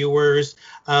the viewers.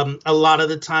 A lot of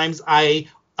the times, I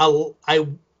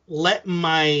let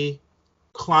my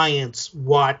clients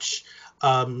watch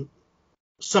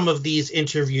some of these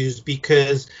interviews,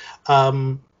 because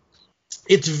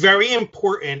it's very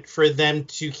important for them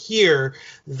to hear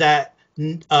that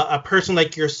a person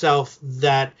like yourself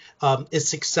that is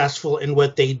successful in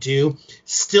what they do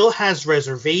still has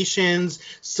reservations,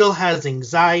 still has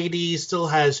anxiety, still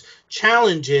has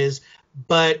challenges,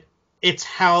 but it's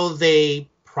how they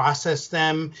process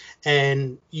them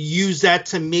and use that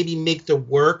to maybe make the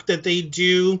work that they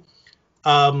do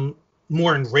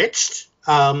more enriched.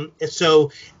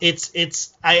 So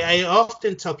I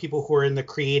often tell people who are in the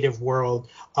creative world,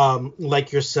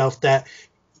 like yourself, that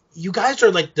you guys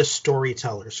are like the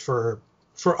storytellers for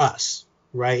us,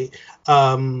 right?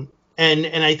 And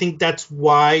I think that's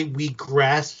why we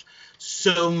grasp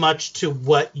so much to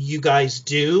what you guys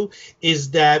do,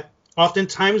 is that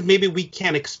oftentimes maybe we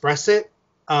can't express it,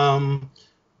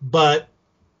 but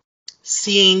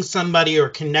seeing somebody or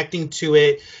connecting to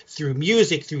it through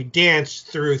music, through dance,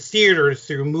 through theater,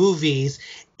 through movies,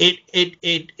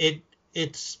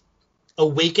 it's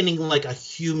awakening like a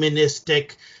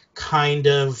humanistic kind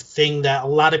of thing that a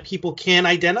lot of people can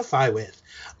identify with.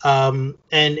 And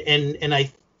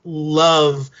I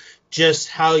love just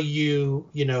how your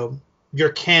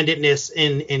candidness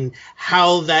in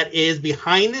how that is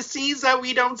behind the scenes that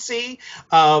we don't see,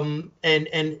 and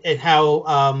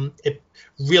how it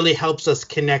really helps us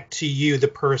connect to you, the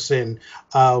person.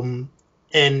 And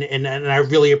I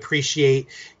really appreciate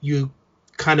you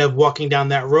kind of walking down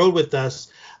that road with us.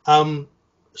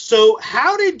 So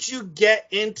how did you get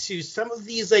into some of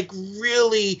these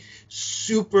really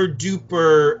super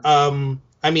duper,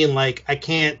 I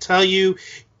can't tell you,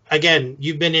 again,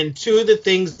 you've been in two of the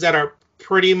things that are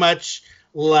pretty much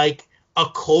like a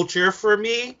culture for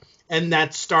me, and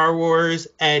that's Star Wars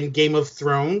and Game of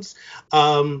Thrones.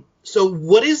 So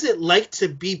what is it like to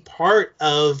be part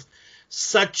of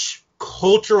such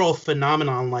cultural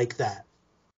phenomenon like that?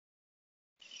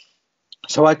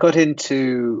 So I got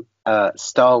into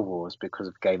Star Wars because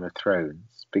of Game of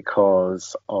Thrones,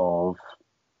 because of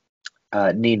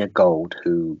Nina Gold,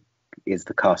 who is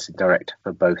the casting director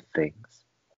for both things.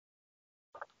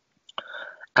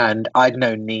 And I'd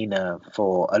known Nina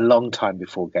for a long time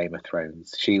before Game of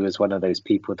Thrones. She was one of those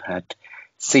people that had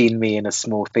seen me in a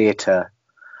small theatre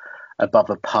above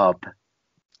a pub,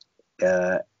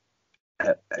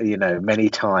 many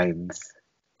times,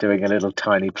 doing a little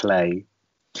tiny play.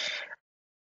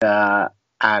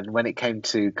 And when it came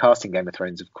to casting Game of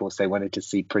Thrones, of course, they wanted to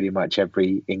see pretty much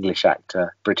every English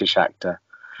actor, British actor,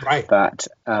 right, that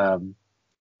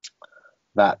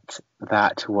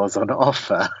was on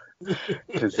offer,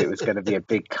 because it was going to be a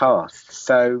big cast.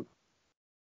 So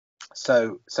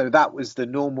that was the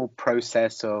normal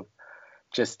process of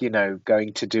just,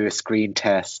 going to do a screen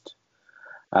test.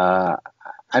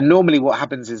 And normally what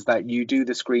happens is that you do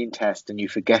the screen test and you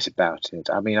forget about it.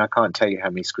 I mean, I can't tell you how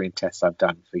many screen tests I've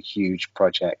done for huge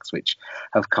projects which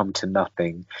have come to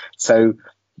nothing. So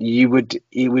it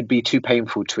would be too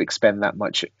painful to expend that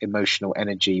much emotional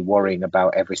energy worrying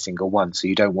about every single one. So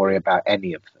you don't worry about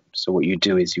any of them. So what you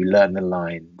do is you learn the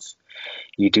lines,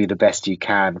 you do the best you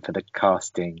can for the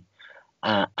casting,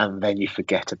 and then you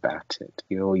forget about it.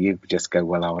 You just go,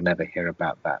 well, I'll never hear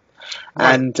about that.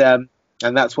 Right.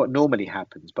 And that's what normally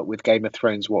happens. But with Game of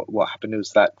Thrones, what happened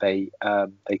was that they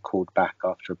called back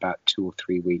after about 2 or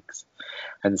 3 weeks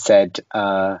and said they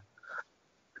had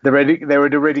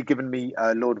already given me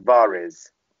Lord Varys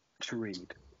to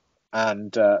read,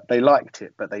 and they liked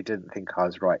it, but they didn't think I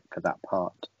was right for that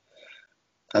part.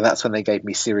 And that's when they gave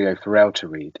me 𝙐𝙉𝘗𝘁 to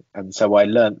read. And so I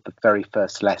learnt the very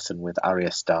first lesson with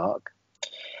Arya Stark,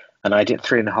 and I did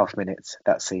 3.5 minutes,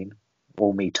 that scene,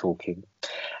 all me talking.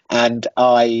 And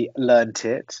I learnt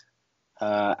it,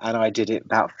 and I did it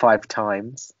about 5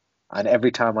 times. And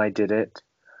every time I did it,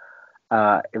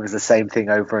 it was the same thing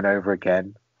over and over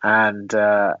again. And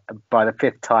by the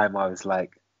 5th time, I was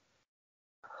like,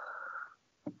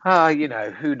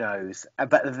 who knows?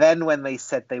 But then when they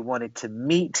said they wanted to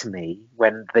meet me,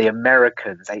 when the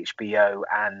Americans, HBO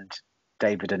and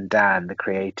David and Dan, the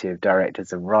creative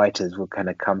directors and writers, were going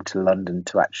to come to London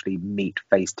to actually meet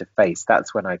face to face,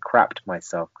 that's when I crapped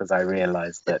myself, because I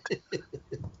realised that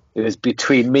it was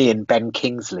between me and Ben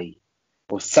Kingsley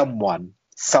or someone,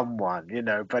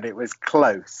 but it was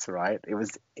close, right?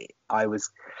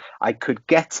 I could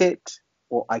get it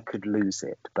or I could lose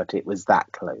it, but it was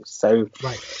that close. So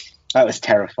right. That was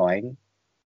terrifying.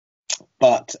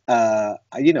 But I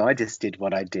just did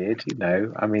what I did.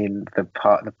 I mean, the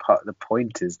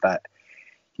point is that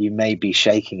you may be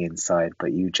shaking inside,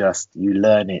 but you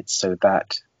learn it so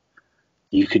that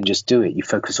you can just do it. You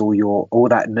focus all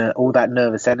that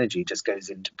nervous energy just goes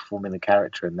into performing the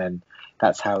character, and then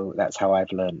that's how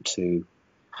I've learned to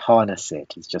harness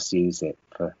it. Is just use it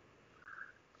for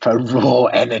raw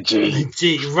energy.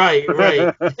 Right.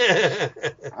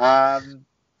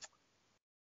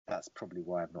 That's probably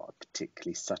why I'm not a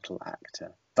particularly subtle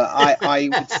actor. But I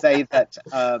would say that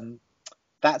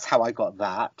that's how I got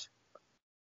that.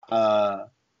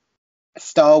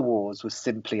 Star Wars was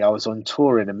simply, I was on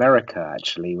tour in America,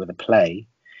 actually, with a play.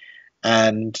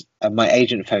 And my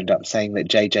agent phoned up saying that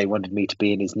JJ wanted me to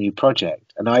be in his new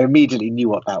project. And I immediately knew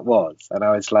what that was. And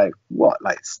I was like, what,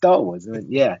 like Star Wars? And I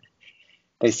went, yeah.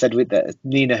 They said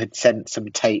Nina had sent some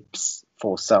tapes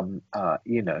for some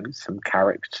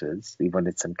characters. He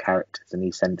wanted some characters, and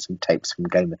he sent some tapes from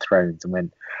Game of Thrones and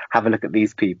went, have a look at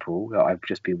these people that I've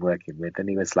just been working with. And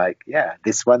he was like, yeah,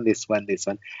 this one,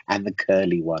 and the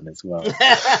curly one as well.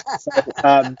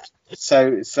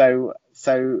 So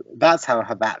that's how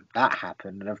that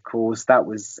happened. And of course, that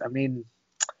was, I mean,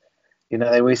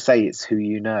 they always say it's who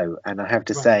you know. And I have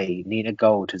to say, Nina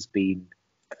Gold is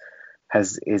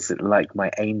like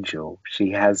my angel.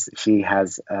 She has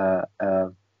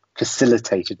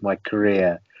facilitated my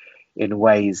career in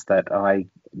ways that I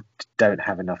don't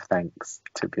have enough thanks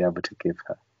to be able to give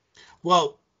her.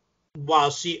 Well,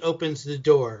 while she opens the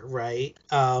door, right?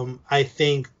 I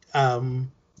think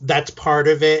that's part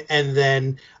of it, and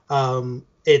then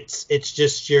it's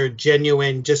just your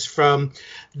genuine, just from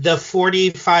the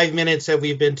 45 minutes that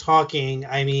we've been talking.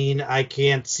 I mean, I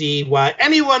can't see why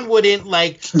anyone wouldn't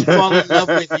fall in love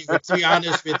with you. To be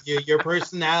honest with you, your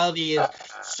personality is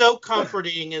so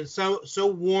comforting and so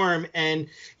warm, and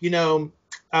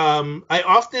I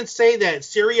often say that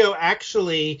𝙤𝙉𝘗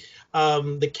actually,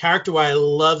 the character I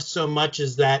love so much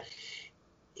is that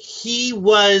he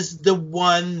was the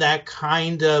one that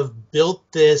kind of built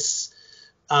this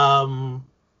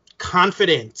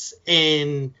confidence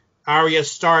in Arya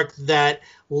Stark that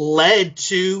led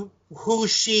to who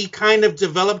she kind of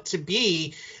developed to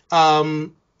be.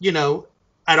 You know,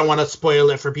 I don't want to spoil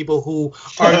it for people who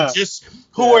are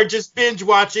just binge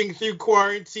watching through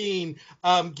quarantine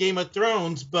Game of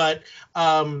Thrones, but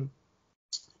her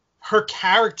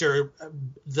character,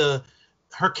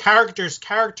 her character's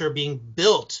character being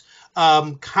built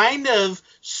kind of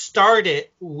started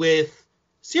with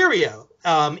Syrio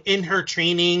in her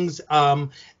trainings, and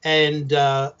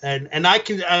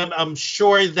I'm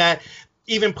sure that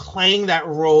even playing that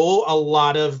role, a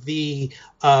lot of the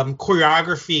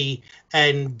choreography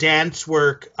and dance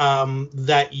work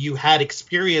that you had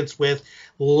experience with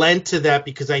lent to that,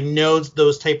 because I know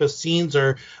those type of scenes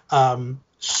are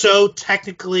so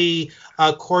technically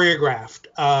choreographed.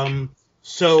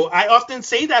 So I often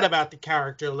say that about the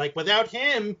character, like without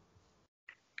him,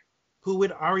 who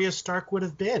would Arya Stark would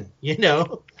have been, you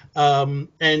know? And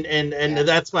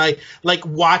that's why, like,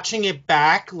 watching it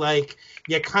back, like,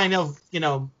 you kind of, you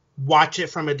know, watch it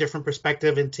from a different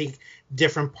perspective and take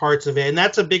different parts of it. And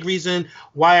that's a big reason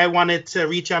why I wanted to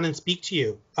reach out and speak to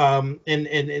you. And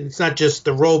it's not just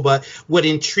the role, but what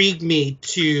intrigued me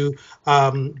to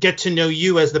get to know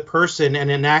you as the person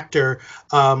and an actor,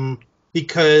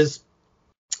 because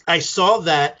I saw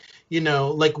that, you know,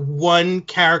 like one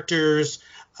character's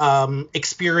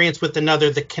experience with another,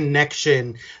 the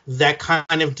connection that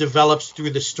kind of develops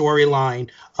through the storyline,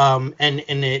 and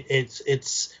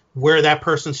it's where that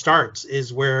person starts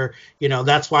is where, you know,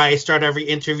 that's why I start every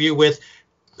interview with,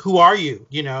 who are you,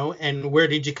 you know, and where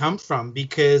did you come from?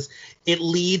 Because it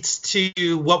leads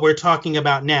to what we're talking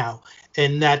about now,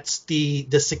 and that's the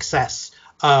success,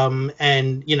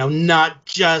 and, you know, not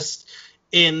just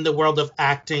in the world of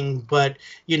acting, but,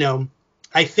 you know,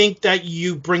 I think that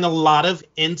you bring a lot of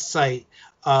insight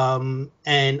and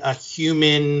a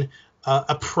human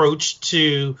approach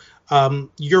to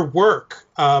your work,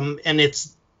 and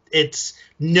it's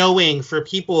knowing for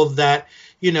people that,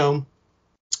 you know,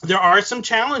 there are some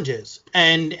challenges,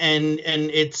 and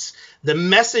it's the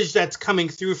message that's coming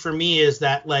through for me is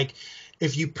that, like,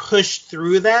 if you push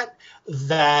through that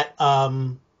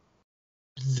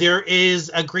there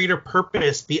is a greater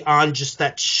purpose beyond just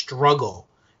that struggle.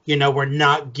 You know, we're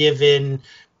not given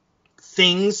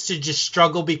things to just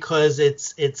struggle because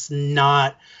it's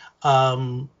not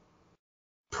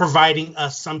providing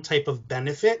us some type of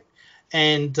benefit.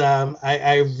 And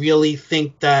I really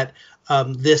think that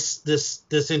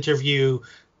this interview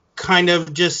kind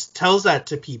of just tells that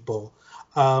to people.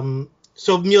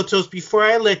 So Miltos, before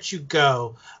I let you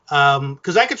go,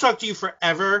 because I could talk to you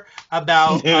forever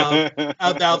about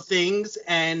about things,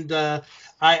 and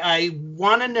I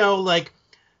want to know, like,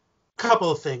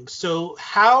 couple of things. So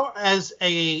how, as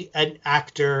an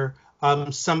actor,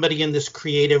 somebody in this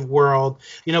creative world,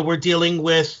 you know, we're dealing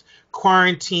with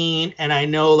quarantine, and I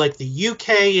know, like, the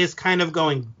UK is kind of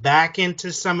going back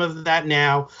into some of that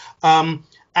now.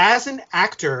 As an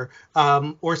actor,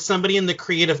 or somebody in the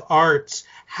creative arts,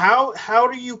 how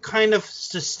do you kind of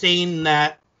sustain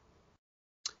that,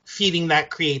 feeding that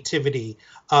creativity?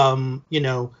 You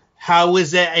know, how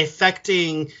is it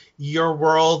affecting your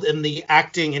world in the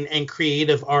acting and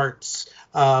creative arts,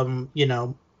 you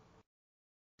know,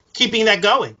 keeping that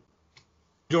going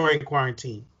during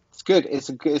quarantine? It's good.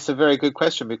 It's a very good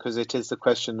question, because it is the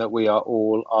question that we are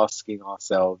all asking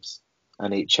ourselves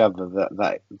and each other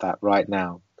that right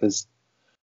now, because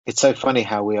it's so funny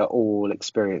how we are all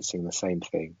experiencing the same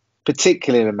thing,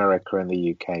 particularly in America and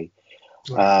the UK.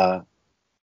 Right.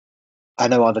 I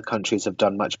know other countries have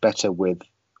done much better with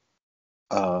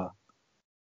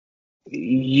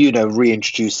you know,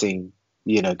 reintroducing,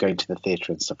 you know, going to the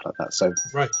theatre and stuff like that. So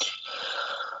right.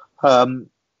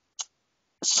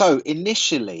 So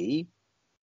initially,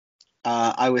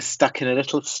 I was stuck in a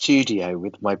little studio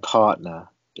with my partner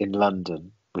in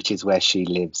London, which is where she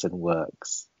lives and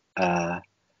works.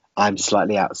 I'm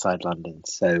slightly outside London,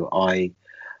 so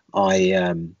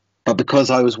but because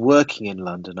I was working in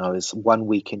London, I was 1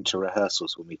 week into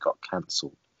rehearsals when we got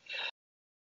cancelled.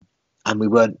 And we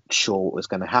weren't sure what was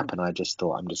going to happen. I just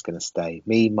thought, I'm just going to stay.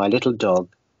 Me, my little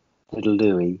dog, little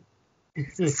Louis,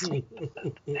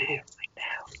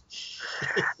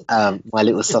 my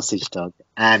little sausage dog,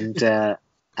 and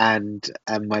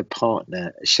my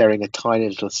partner, sharing a tiny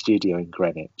little studio in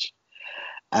Greenwich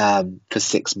for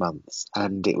 6 months,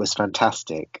 and it was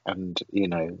fantastic. And, you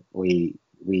know, we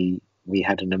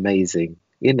had an amazing,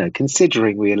 you know,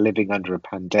 considering we are living under a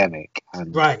pandemic,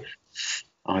 and right.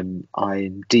 I'm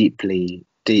deeply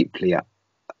I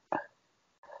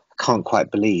can't quite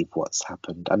believe what's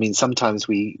happened. I mean, sometimes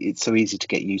it's so easy to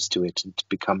get used to it and to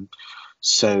become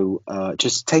So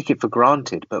just take it for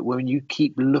granted. But when you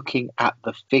keep looking at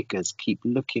the figures,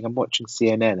 I'm watching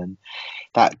CNN, and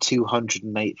that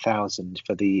 208,000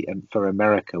 for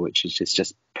America, which is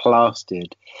just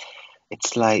plastered.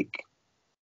 It's like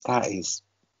that's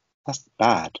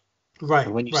bad. Right.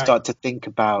 And when you Right. start to think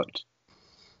about,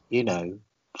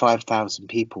 5,000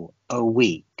 people a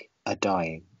week are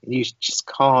dying, you just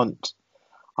can't.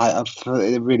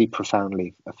 It really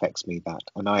profoundly affects me, that,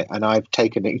 and I've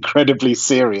taken it incredibly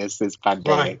serious, this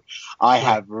pandemic. Right. I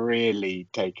have really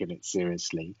taken it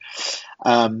seriously.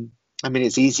 I mean,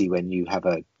 it's easy when you have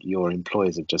your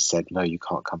employers have just said, no, you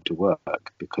can't come to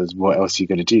work, because what else are you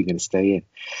going to do? You're going to stay in.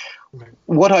 Right.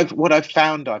 What I've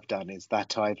found I've done is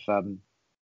that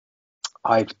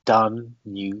I've done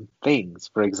new things.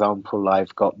 For example,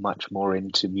 I've got much more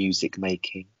into music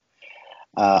making.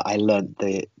 I learnt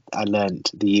the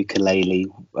ukulele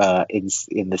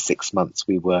in the 6 months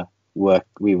we were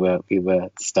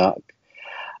stuck.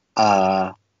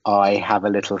 I have a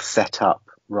little setup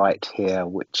right here,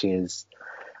 which is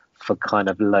for kind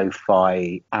of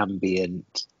lo-fi,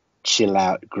 ambient, chill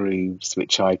out grooves,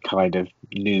 which I kind of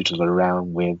noodle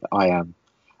around with. I'm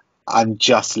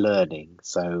just learning,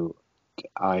 so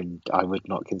I would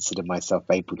not consider myself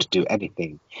able to do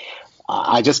anything.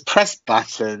 I just press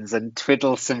buttons and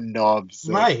twiddle some knobs,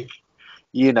 Right.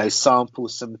 sample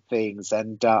some things,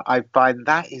 and I find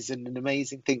that is an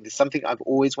amazing thing. It's something I've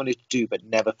always wanted to do, but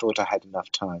never thought I had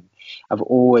enough time. I've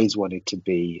always wanted to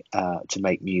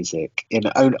make music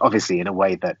obviously in a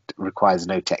way that requires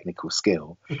no technical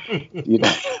skill.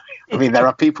 I mean, there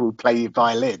are people who play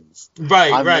violins.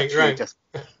 Right. I'm Right. literally Right. just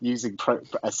using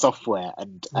a software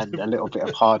and a little bit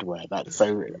of hardware.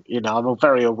 I'm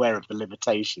very aware of the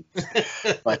limitations,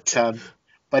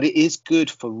 but it is good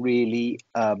for really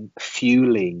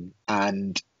fueling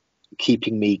and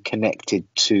keeping me connected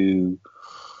to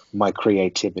my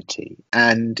creativity.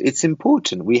 And it's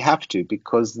important. We have to,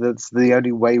 because that's the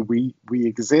only way we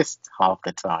exist half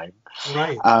the time.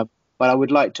 Right. But I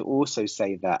would like to also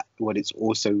say that what it's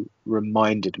also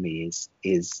reminded me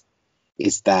is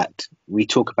that we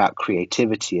talk about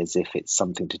creativity as if it's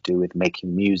something to do with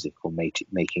making music or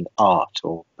making art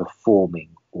or performing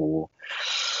or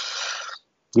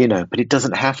but it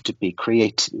doesn't have to be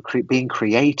creative. Being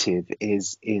creative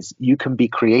is you can be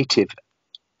creative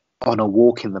on a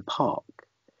walk in the park.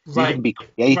 Right. You can be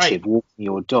creative walking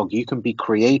your dog. You can be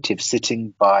creative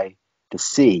sitting by the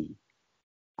sea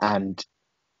and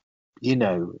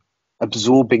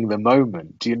absorbing the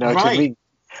moment. Do you know what I mean?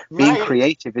 Being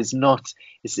creative is not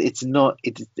it's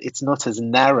not as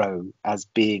narrow as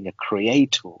being a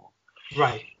creator.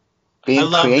 Right. Being I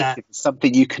love creative that. is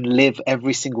something you can live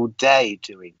every single day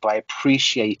doing by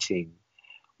appreciating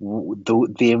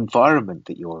the environment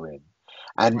that you're in.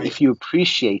 And if you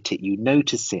appreciate it, you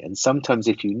notice it. And sometimes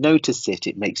if you notice it,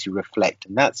 it makes you reflect.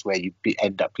 And that's where you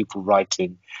end up people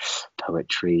writing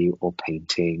poetry or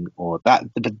painting or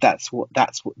that. But that's what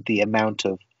the amount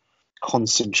of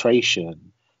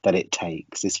concentration that it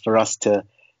takes is for us to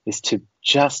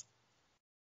just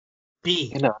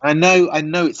be. I know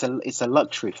it's a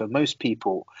luxury for most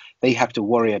people. They have to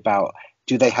worry about,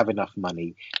 do they have enough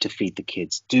money to feed the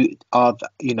kids? Are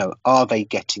they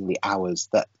getting the hours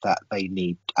that they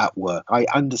need at work? I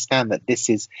understand that this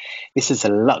is a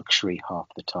luxury half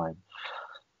the time,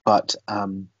 but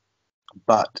I'm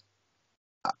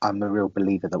a real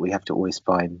believer that we have to always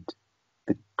find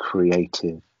the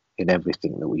creative in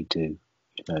everything that we do.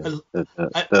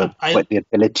 The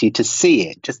ability to see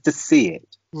it, just to see it.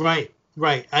 Right.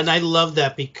 And I love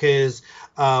that because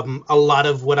a lot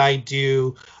of what I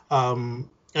do,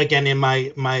 again, in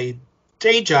my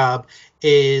day job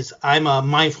is I'm a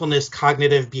mindfulness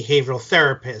cognitive behavioral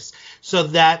therapist. So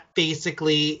that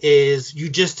basically is, you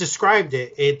just described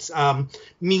it. It's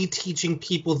me teaching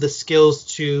people the skills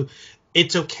to,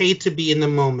 it's okay to be in the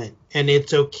moment, and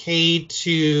it's okay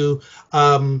to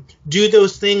do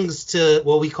those things to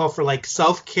what we call for like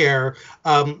self-care,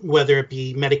 whether it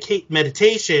be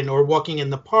meditation or walking in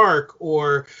the park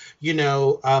or,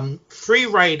 free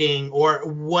writing or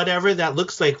whatever that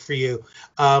looks like for you.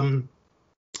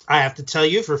 I have to tell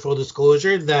you, for full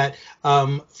disclosure, that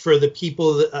for the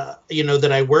people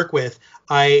that I work with,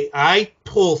 I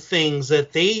pull things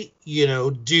that they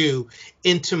do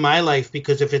into my life,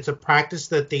 because if it's a practice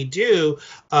that they do,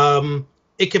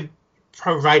 it could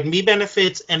provide me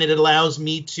benefits, and it allows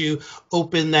me to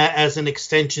open that as an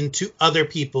extension to other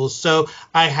people. So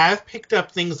I have picked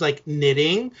up things like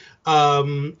knitting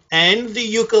and the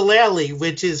ukulele,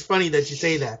 which is funny that you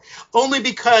say that, only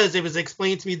because it was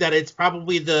explained to me that it's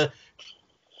probably the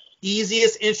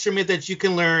easiest instrument that you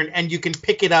can learn, and you can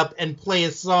pick it up and play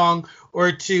a song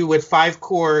or two with 5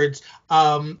 chords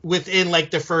within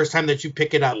like the first time that you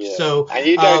pick it up. Yeah. So and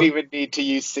you don't even need to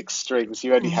use 6 strings.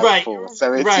 You only have right, 4.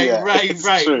 So it's right, yeah, right, it's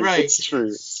right, true. right. It's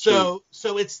true. So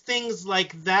it's things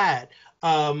like that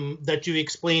that you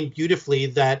explained beautifully,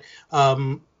 that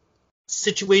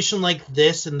situation like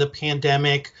this in the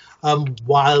pandemic,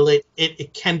 while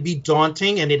it can be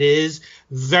daunting, and it is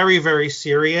very, very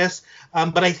serious,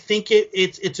 but I think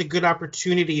it's a good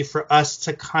opportunity for us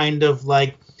to kind of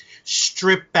like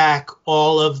strip back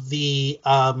all of the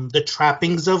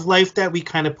trappings of life that we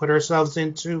kind of put ourselves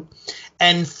into,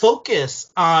 and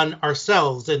focus on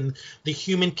ourselves and the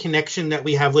human connection that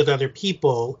we have with other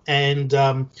people and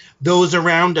those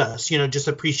around us, just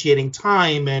appreciating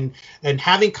time and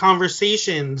having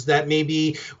conversations that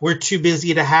maybe we're too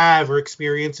busy to have, or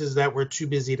experiences that we're too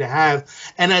busy to have.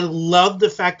 And I love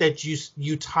the fact that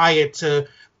you tie it to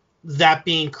that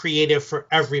being creative for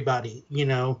everybody,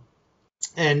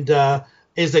 and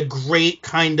is a great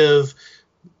kind of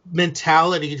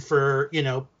mentality for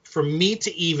me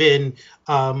to even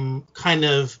kind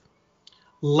of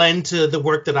lend to the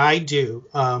work that I do,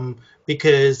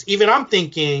 because even I'm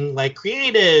thinking like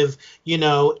creative,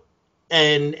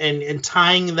 and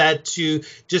tying that to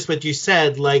just what you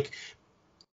said, like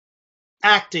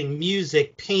acting,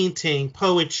 music, painting,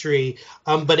 poetry,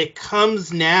 but it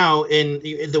comes now in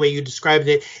the way you described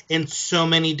it in so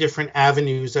many different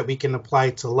avenues that we can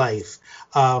apply to life,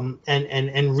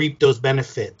 and reap those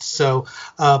benefits. So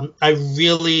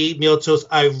Miltos,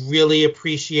 I really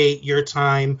appreciate your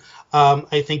time.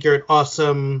 I think you're an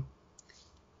awesome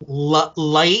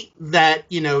light that,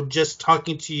 just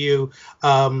talking to you,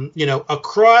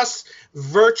 across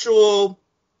virtual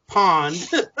pond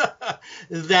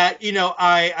that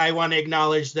I want to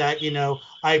acknowledge that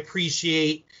I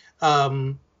appreciate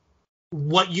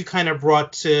what you kind of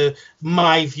brought to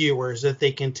my viewers that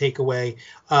they can take away.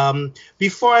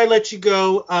 Before I let you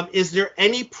go, is there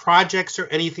any projects or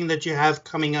anything that you have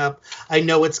coming up? I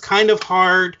know it's kind of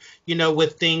hard,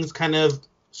 with things kind of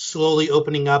slowly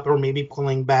opening up or maybe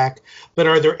pulling back, but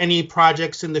are there any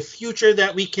projects in the future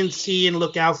that we can see and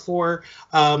look out for?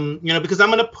 Because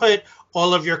I'm going to put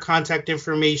all of your contact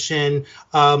information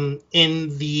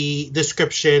in the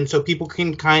description, so people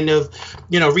can kind of,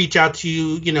 reach out to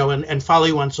you, and follow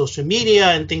you on social media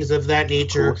and things of that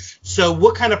nature. So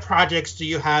what kind of projects do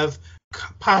you have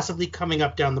possibly coming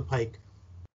up down the pike?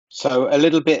 So a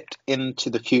little bit into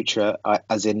the future,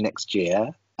 as in next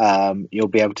year, you'll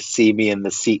be able to see me in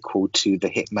the sequel to The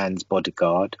Hitman's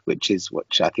Bodyguard, which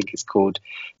I think is called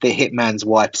The Hitman's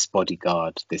Wife's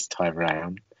Bodyguard this time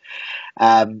around.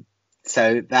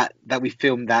 So that we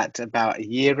filmed that about a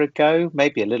year ago,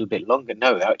 maybe a little bit longer.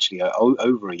 No, actually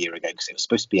over a year ago, because it was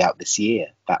supposed to be out this year,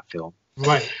 that film.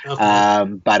 Right.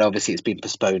 Okay. But obviously it's been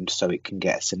postponed so it can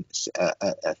get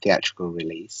a theatrical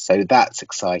release. So that's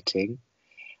exciting.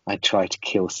 I try to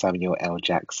kill Samuel L.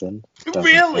 Jackson.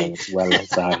 Really? Go as well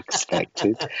as I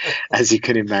expected, as you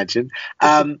can imagine.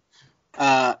 And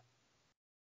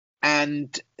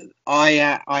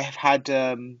I have had...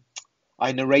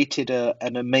 I narrated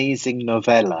an amazing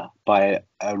novella by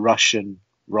a Russian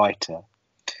writer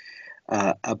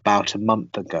about a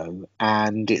month ago,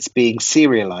 and it's being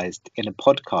serialized in a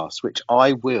podcast, which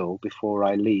I will, before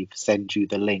I leave, send you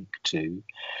the link to,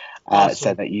 Awesome.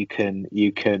 So that you can,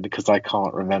 because I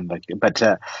can't remember. But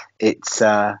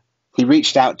he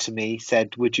reached out to me,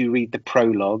 said, "Would you read the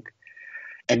prologue?"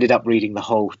 Ended up reading the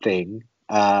whole thing,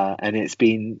 and it's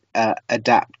been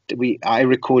adapted. I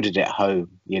recorded it at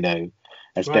home,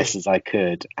 as Right. best as I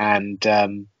could, and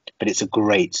but it's a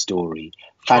great story,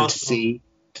 fantasy,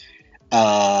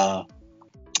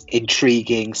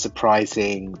 intriguing,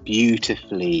 surprising,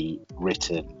 beautifully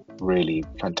written, really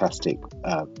fantastic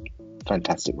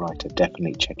writer.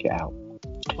 Definitely check it out.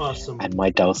 Awesome. And my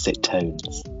dulcet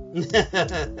tones.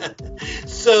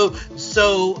 So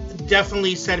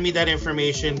definitely send me that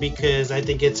information, because I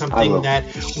think it's something that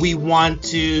we want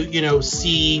to,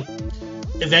 see.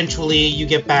 Eventually you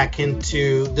get back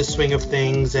into the swing of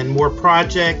things and more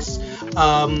projects.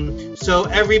 So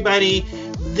everybody,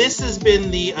 this has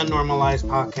been the Unnormalized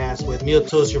Podcast with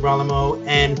Miltos, Yerolemou,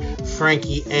 and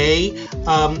Frankie A.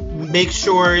 Make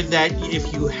sure that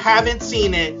if you haven't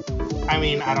seen it,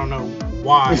 I don't know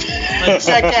why, but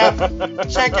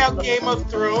check out Game of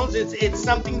Thrones. It's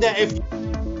something that, if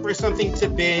for something to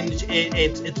binge,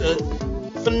 it's a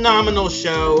phenomenal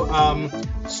show.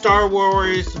 Star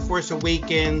Wars, The Force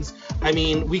Awakens. I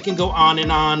mean, we can go on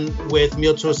and on with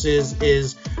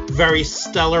Miltos' very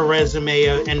stellar resume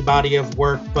and body of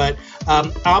work, but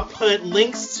I'll put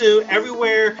links to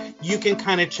everywhere you can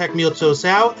kind of check Miltos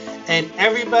out, and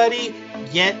everybody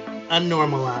get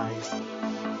unnormalized.